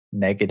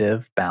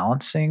negative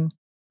balancing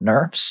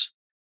nerfs.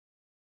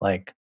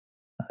 Like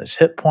his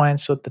hit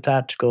points with the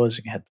tacticals,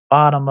 you can hit the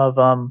bottom of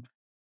them.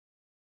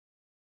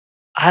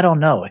 I don't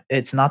know.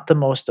 It's not the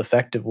most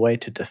effective way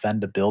to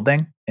defend a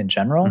building in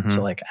general. So,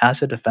 Hmm. like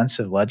as a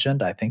defensive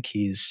legend, I think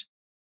he's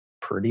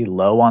pretty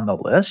low on the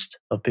list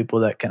of people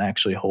that can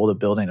actually hold a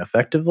building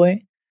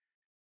effectively.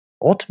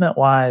 Ultimate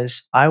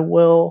wise, I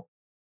will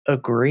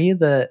agree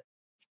that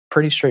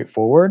pretty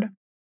straightforward,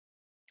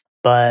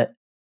 but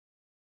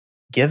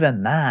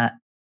given that,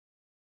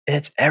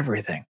 it's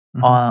everything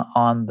Hmm.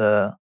 on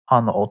the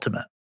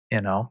ultimate,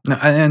 you know? No,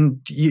 and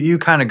you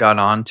kind of got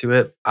onto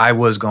it. I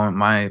was going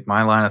my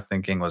line of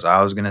thinking was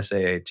I was gonna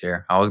say A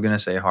tier. I was gonna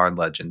say hard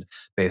legend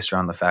based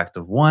around the fact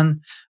of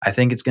one, I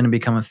think it's gonna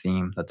become a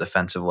theme that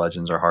defensive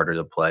legends are harder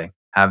to play.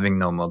 Having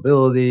no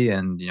mobility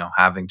and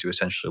having to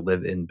essentially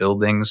live in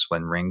buildings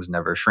when rings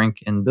never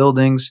shrink in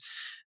buildings.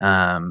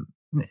 Um,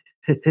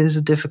 it is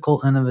a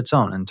difficult in of its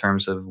own in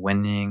terms of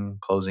winning,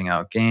 closing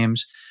out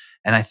games.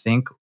 And I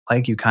think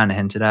like you kind of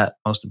hinted at,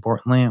 most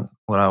importantly,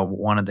 what I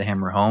wanted to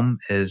hammer home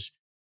is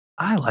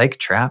I like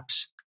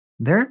traps.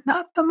 They're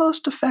not the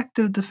most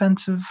effective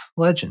defensive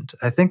legend.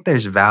 I think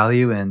there's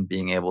value in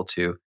being able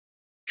to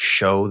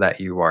show that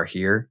you are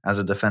here as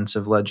a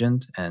defensive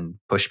legend and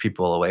push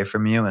people away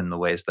from you in the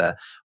ways that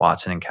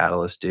Watson and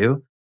Catalyst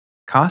do.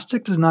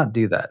 Caustic does not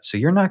do that. So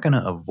you're not going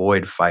to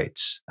avoid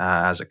fights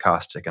as a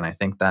Caustic. And I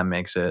think that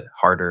makes it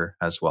harder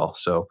as well.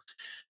 So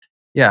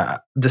Yeah,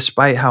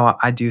 despite how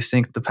I do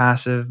think the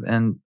passive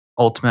and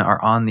ultimate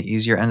are on the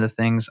easier end of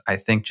things, I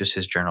think just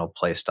his general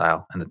play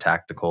style and the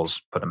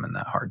tacticals put him in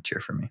that hard tier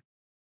for me.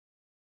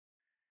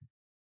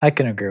 I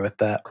can agree with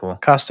that. Cool.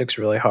 Caustic's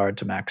really hard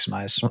to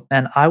maximize. Well-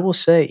 And I will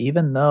say,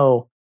 even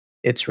though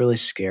it's really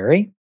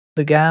scary,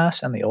 the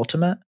gas and the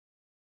ultimate,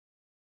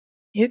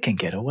 you can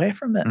get away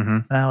from it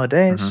Mhm.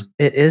 nowadays. Mhm.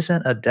 It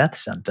isn't a death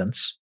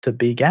sentence to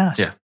be gassed.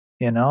 Yeah.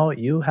 You know,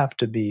 you have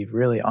to be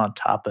really on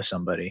top of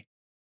somebody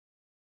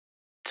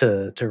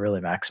to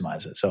really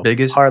maximize it. So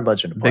Biggest hard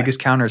legend to play. biggest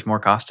counter is more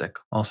caustic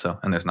also,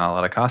 and there's not a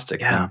lot of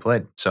caustic Yeah. being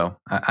played. So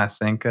I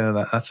think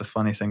that's a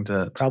funny thing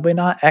to. Probably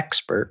not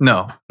expert,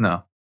 No,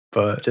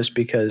 but just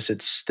because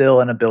it's still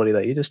an ability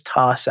that you just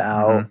toss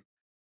out. Mhm.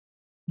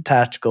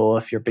 Tactical,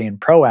 if you're being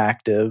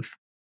proactive,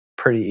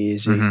 pretty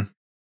easy, Mhm.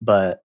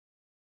 but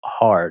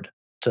hard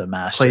to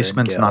master and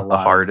Placement's get a not the lot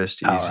of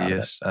hardest, power out of it.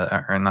 easiest,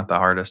 or not the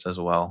hardest as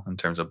well in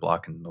terms of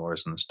blocking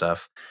doors and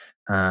stuff.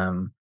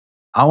 Um,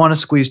 I want to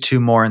squeeze 2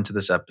 more into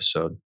this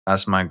episode.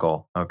 That's my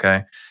goal. Okay.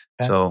 Okay.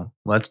 So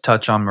let's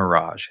touch on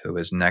Mirage, who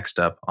is next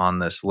up on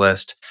this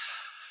list.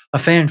 A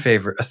fan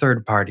favorite, a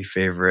third party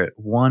favorite,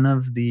 one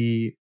of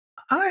the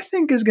I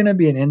think is going to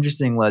be an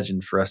interesting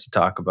legend for us to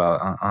talk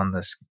about on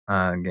this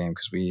game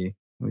because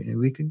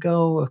we could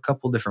go a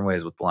couple different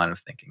ways with the line of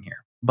thinking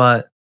here.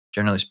 But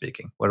generally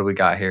speaking, what do we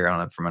got here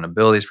on it from an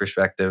abilities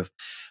perspective?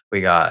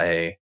 We got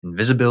a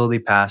invisibility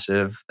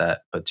passive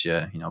that puts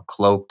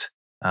cloaked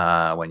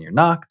when you're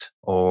knocked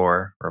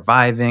or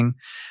reviving.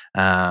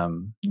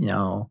 And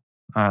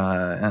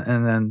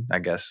then I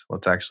guess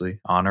let's actually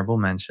honorable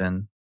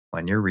mention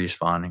when you're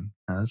respawning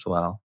as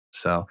well.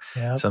 So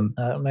Yep, some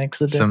that makes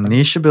the some difference.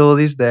 niche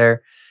abilities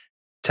there.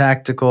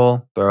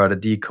 Tactical, throw out a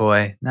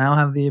decoy. Now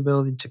have the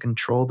ability to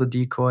control the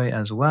decoy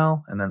as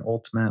well. And then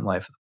ultimate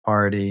life of the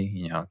party.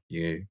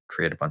 You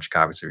create a bunch of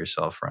copies of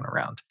yourself, run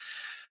around.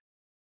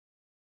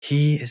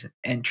 He is an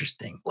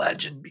interesting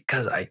legend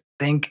because I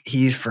think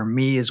he, for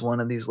me, is one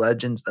of these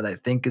legends that I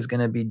think is going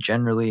to be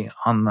generally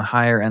on the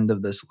higher end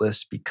of this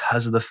list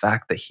because of the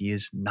fact that he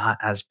is not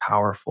as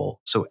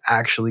powerful. So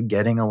actually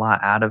getting a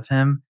lot out of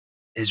him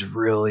is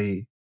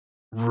really,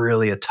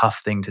 really a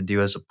tough thing to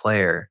do as a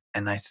player.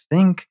 And I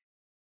think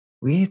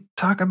we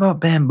talk about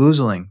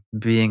bamboozling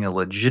being a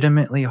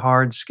legitimately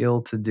hard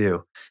skill to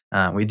do.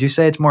 We do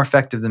say it's more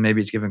effective than maybe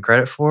it's given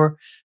credit for,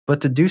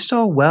 but to do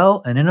so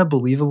well and in a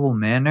believable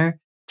manner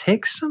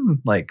takes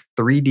some like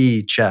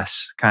 3D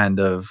chess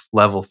kind of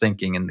level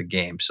thinking in the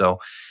game. So,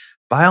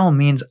 by all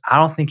means, I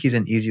don't think he's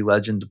an easy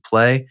legend to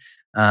play.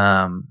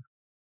 Um,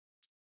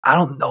 I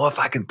don't know if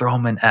I can throw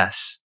him an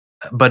S,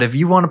 but if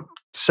you want to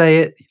say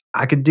it,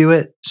 I could do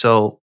it.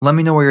 So, let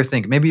me know what you're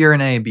thinking. Maybe you're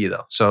an A and B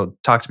though. So,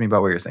 talk to me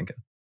about what you're thinking.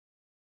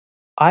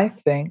 I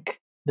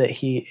think that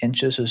he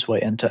inches his way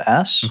into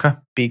S Okay.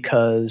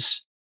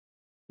 because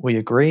we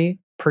agree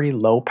pretty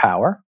low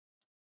power,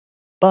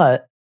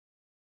 but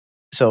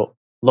so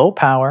low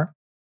power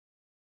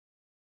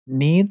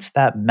needs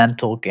that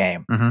mental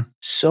game. Mm-hmm.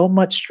 So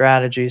much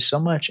strategy, so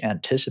much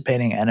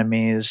anticipating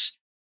enemies,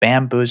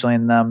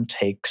 bamboozling them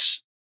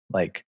takes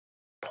like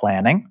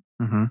planning.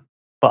 Mm-hmm.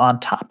 But on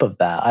top of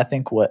that, I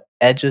think what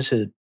edges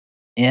it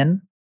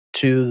in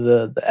to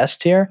the S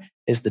tier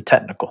is the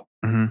technical.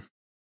 Mm-hmm.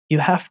 You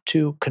have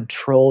to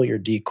control your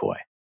decoy.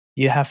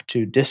 You have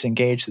to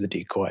disengage the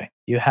decoy.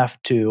 You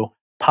have to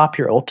pop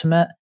your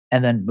ultimate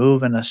and then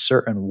move in a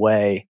certain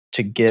way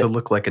to To get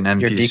look like an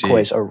your NPC.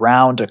 decoys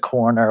around a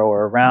corner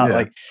or around Yeah.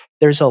 like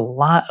there's a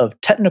lot of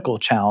technical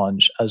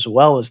challenge as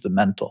well as the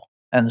mental.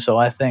 And so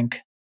I think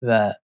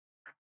that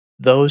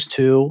those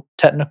two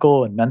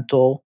technical and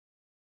mental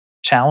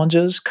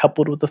challenges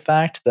coupled with the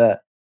fact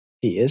that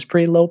he is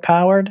pretty low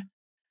powered,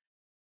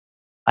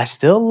 I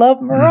still love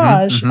Mhm,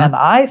 Mirage mhm. and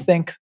I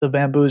think the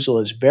bamboozle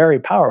is very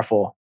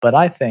powerful, but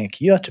I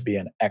think you have to be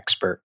an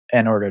expert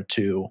in order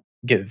to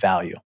get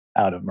value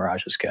out of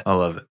Mirage's kit. I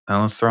love it.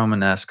 And let's throw him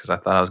an S because I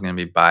thought I was going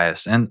to be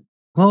biased. And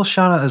a little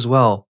shout out as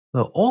well.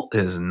 The ult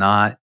is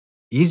not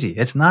easy.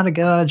 It's not a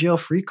get out of jail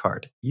free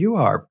card. You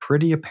are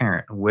pretty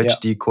apparent which Yeah.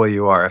 decoy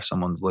you are if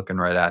someone's looking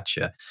right at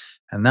you.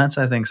 And that's,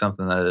 I think,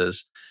 something that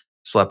is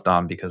slept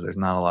on because there's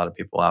not a lot of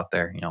people out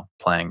there,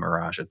 playing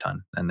Mirage a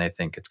ton. And they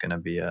think it's going to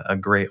be a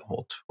great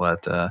ult.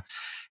 But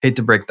hate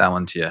to break that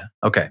one to you.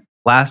 Okay.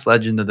 Last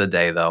legend of the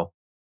day, though,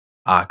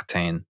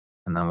 Octane.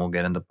 And then we'll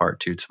get into part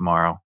 2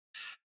 tomorrow.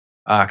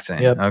 Octane.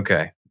 Yep.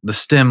 Okay. The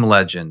Stim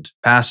legend.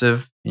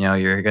 Passive,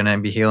 you're going to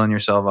be healing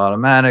yourself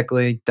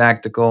automatically.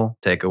 Tactical,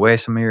 take away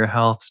some of your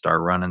health,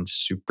 start running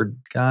super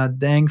god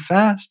dang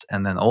fast.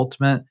 And then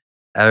ultimate,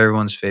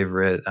 everyone's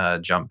favorite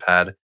jump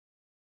pad.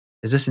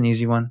 Is this an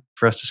easy one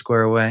for us to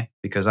square away?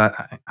 Because I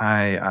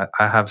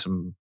have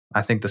some,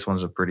 I think this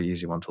one's a pretty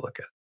easy one to look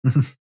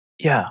at.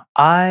 Yeah,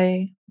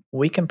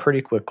 we can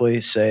pretty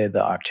quickly say the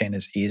Octane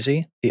is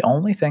easy. The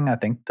only thing I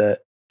think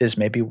that is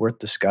maybe worth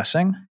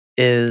discussing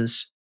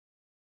is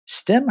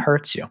Stim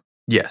hurts you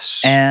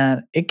Yes.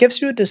 and it gives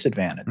you a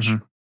disadvantage.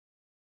 Mhm.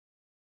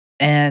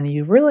 And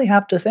you really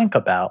have to think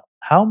about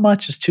how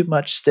much is too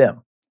much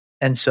Stim.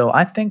 And so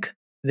I think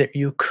that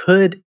you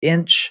could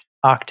inch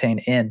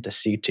Octane into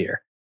C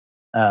tier,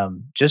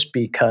 just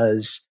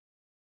because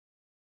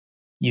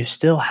you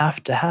still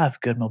have to have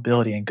good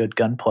mobility and good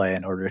gunplay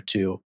in order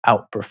to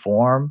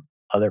outperform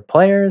other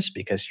players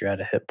because you're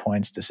at a hit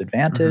points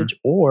disadvantage,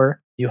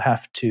 or you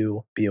have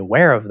to be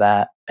aware of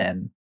that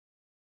and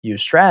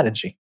use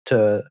strategy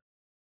to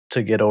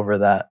get over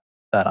that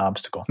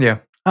obstacle. Yeah,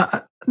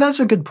 that's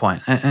a good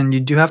point, and you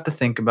do have to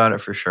think about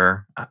it for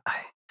sure.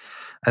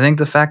 I think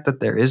the fact that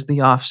there is the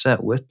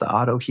offset with the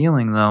auto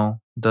healing, though,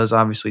 does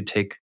obviously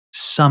take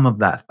some of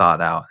that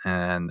thought out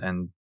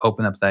and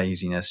open up that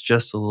easiness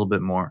just a little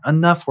bit more.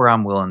 Enough where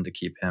I'm willing to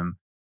keep him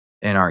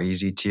in our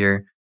easy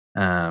tier.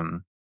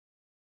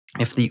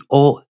 If the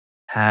ult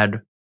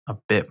had a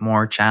bit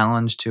more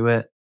challenge to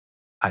it,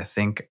 I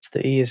think It's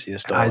the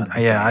easiest ult in the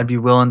game. I'd be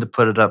willing to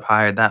put it up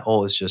higher. That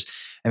ult is just,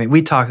 I mean,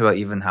 we talked about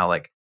even how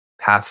like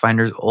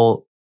Pathfinder's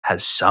ult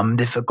has some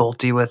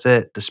difficulty with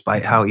it,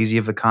 despite how easy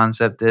of a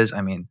concept is.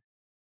 I mean,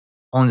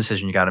 only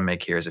decision you got to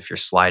make here is if you're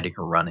sliding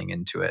or running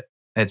into it.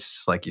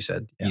 It's like you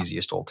said,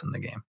 easiest ult in the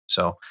game.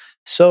 So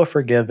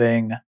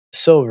forgiving,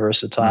 so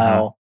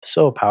versatile,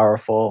 so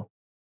powerful,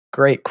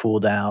 great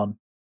cooldown.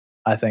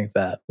 I think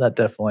that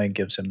definitely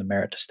gives him the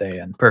merit to stay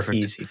in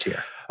easy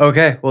tier.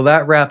 Okay, well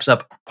that wraps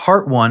up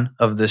part 1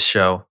 of this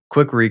show.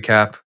 Quick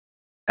recap: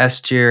 S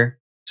tier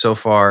so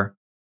far,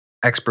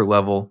 expert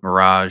level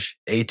Mirage;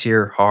 A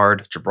tier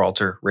hard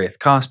Gibraltar, Wraith,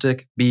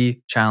 Caustic;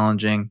 B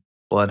challenging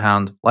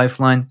Bloodhound,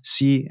 Lifeline;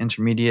 C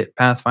intermediate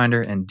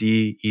Pathfinder; and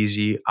D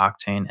easy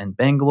Octane and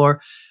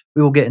Bangalore.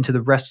 We will get into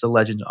the rest of the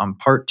legends on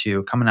part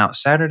 2 coming out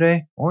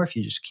Saturday, or if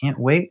you just can't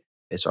wait,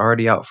 it's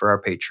already out for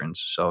our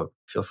patrons. So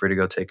feel free to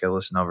go take a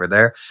listen over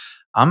there.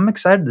 I'm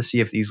excited to see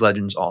if these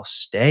legends all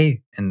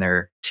stay in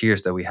their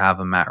tiers that we have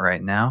them at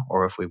right now,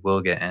 or if we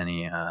will get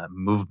any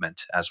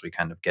movement as we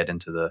kind of get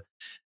into the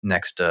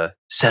next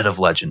set of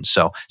legends.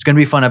 So it's going to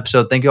be a fun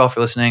episode. Thank you all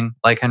for listening.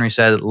 Like Henry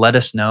said, let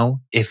us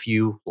know if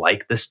you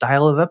like this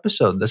style of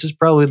episode. This is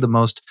probably the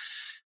most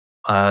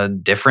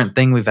different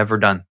thing we've ever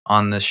done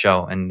on this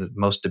show, and the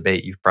most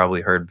debate you've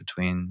probably heard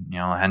between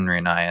Henry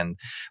and I. And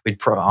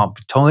I'll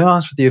be totally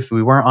honest with you, if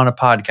we weren't on a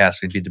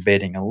podcast, we'd be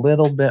debating a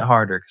little bit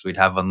harder because we'd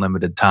have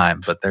unlimited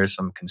time. But there's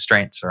some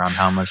constraints around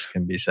how much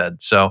can be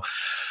said. So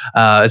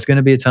it's going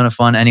to be a ton of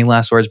fun. Any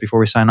last words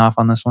before we sign off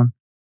on this one?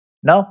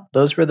 No,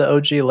 those were the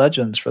OG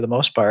legends for the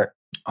most part.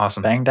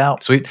 Awesome. Banged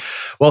out. Sweet.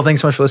 Well,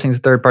 thanks so much for listening to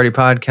the Third Party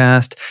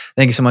Podcast.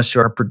 Thank you so much to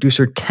our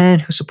producer, 10,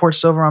 who supports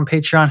us over on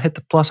Patreon. Hit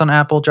the plus on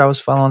Apple, drop us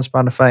a follow on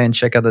Spotify, and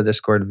check out the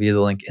Discord via the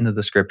link in the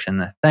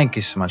description. Thank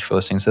you so much for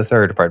listening to the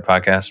Third Party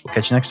Podcast. We'll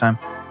catch you next time.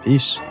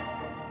 Peace.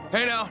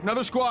 Hey now,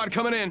 another squad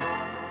coming in.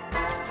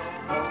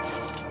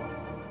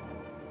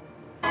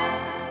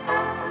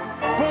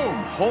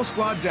 Boom, whole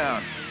squad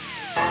down.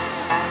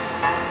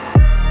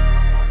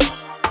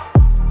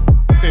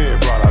 Hey,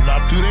 brother,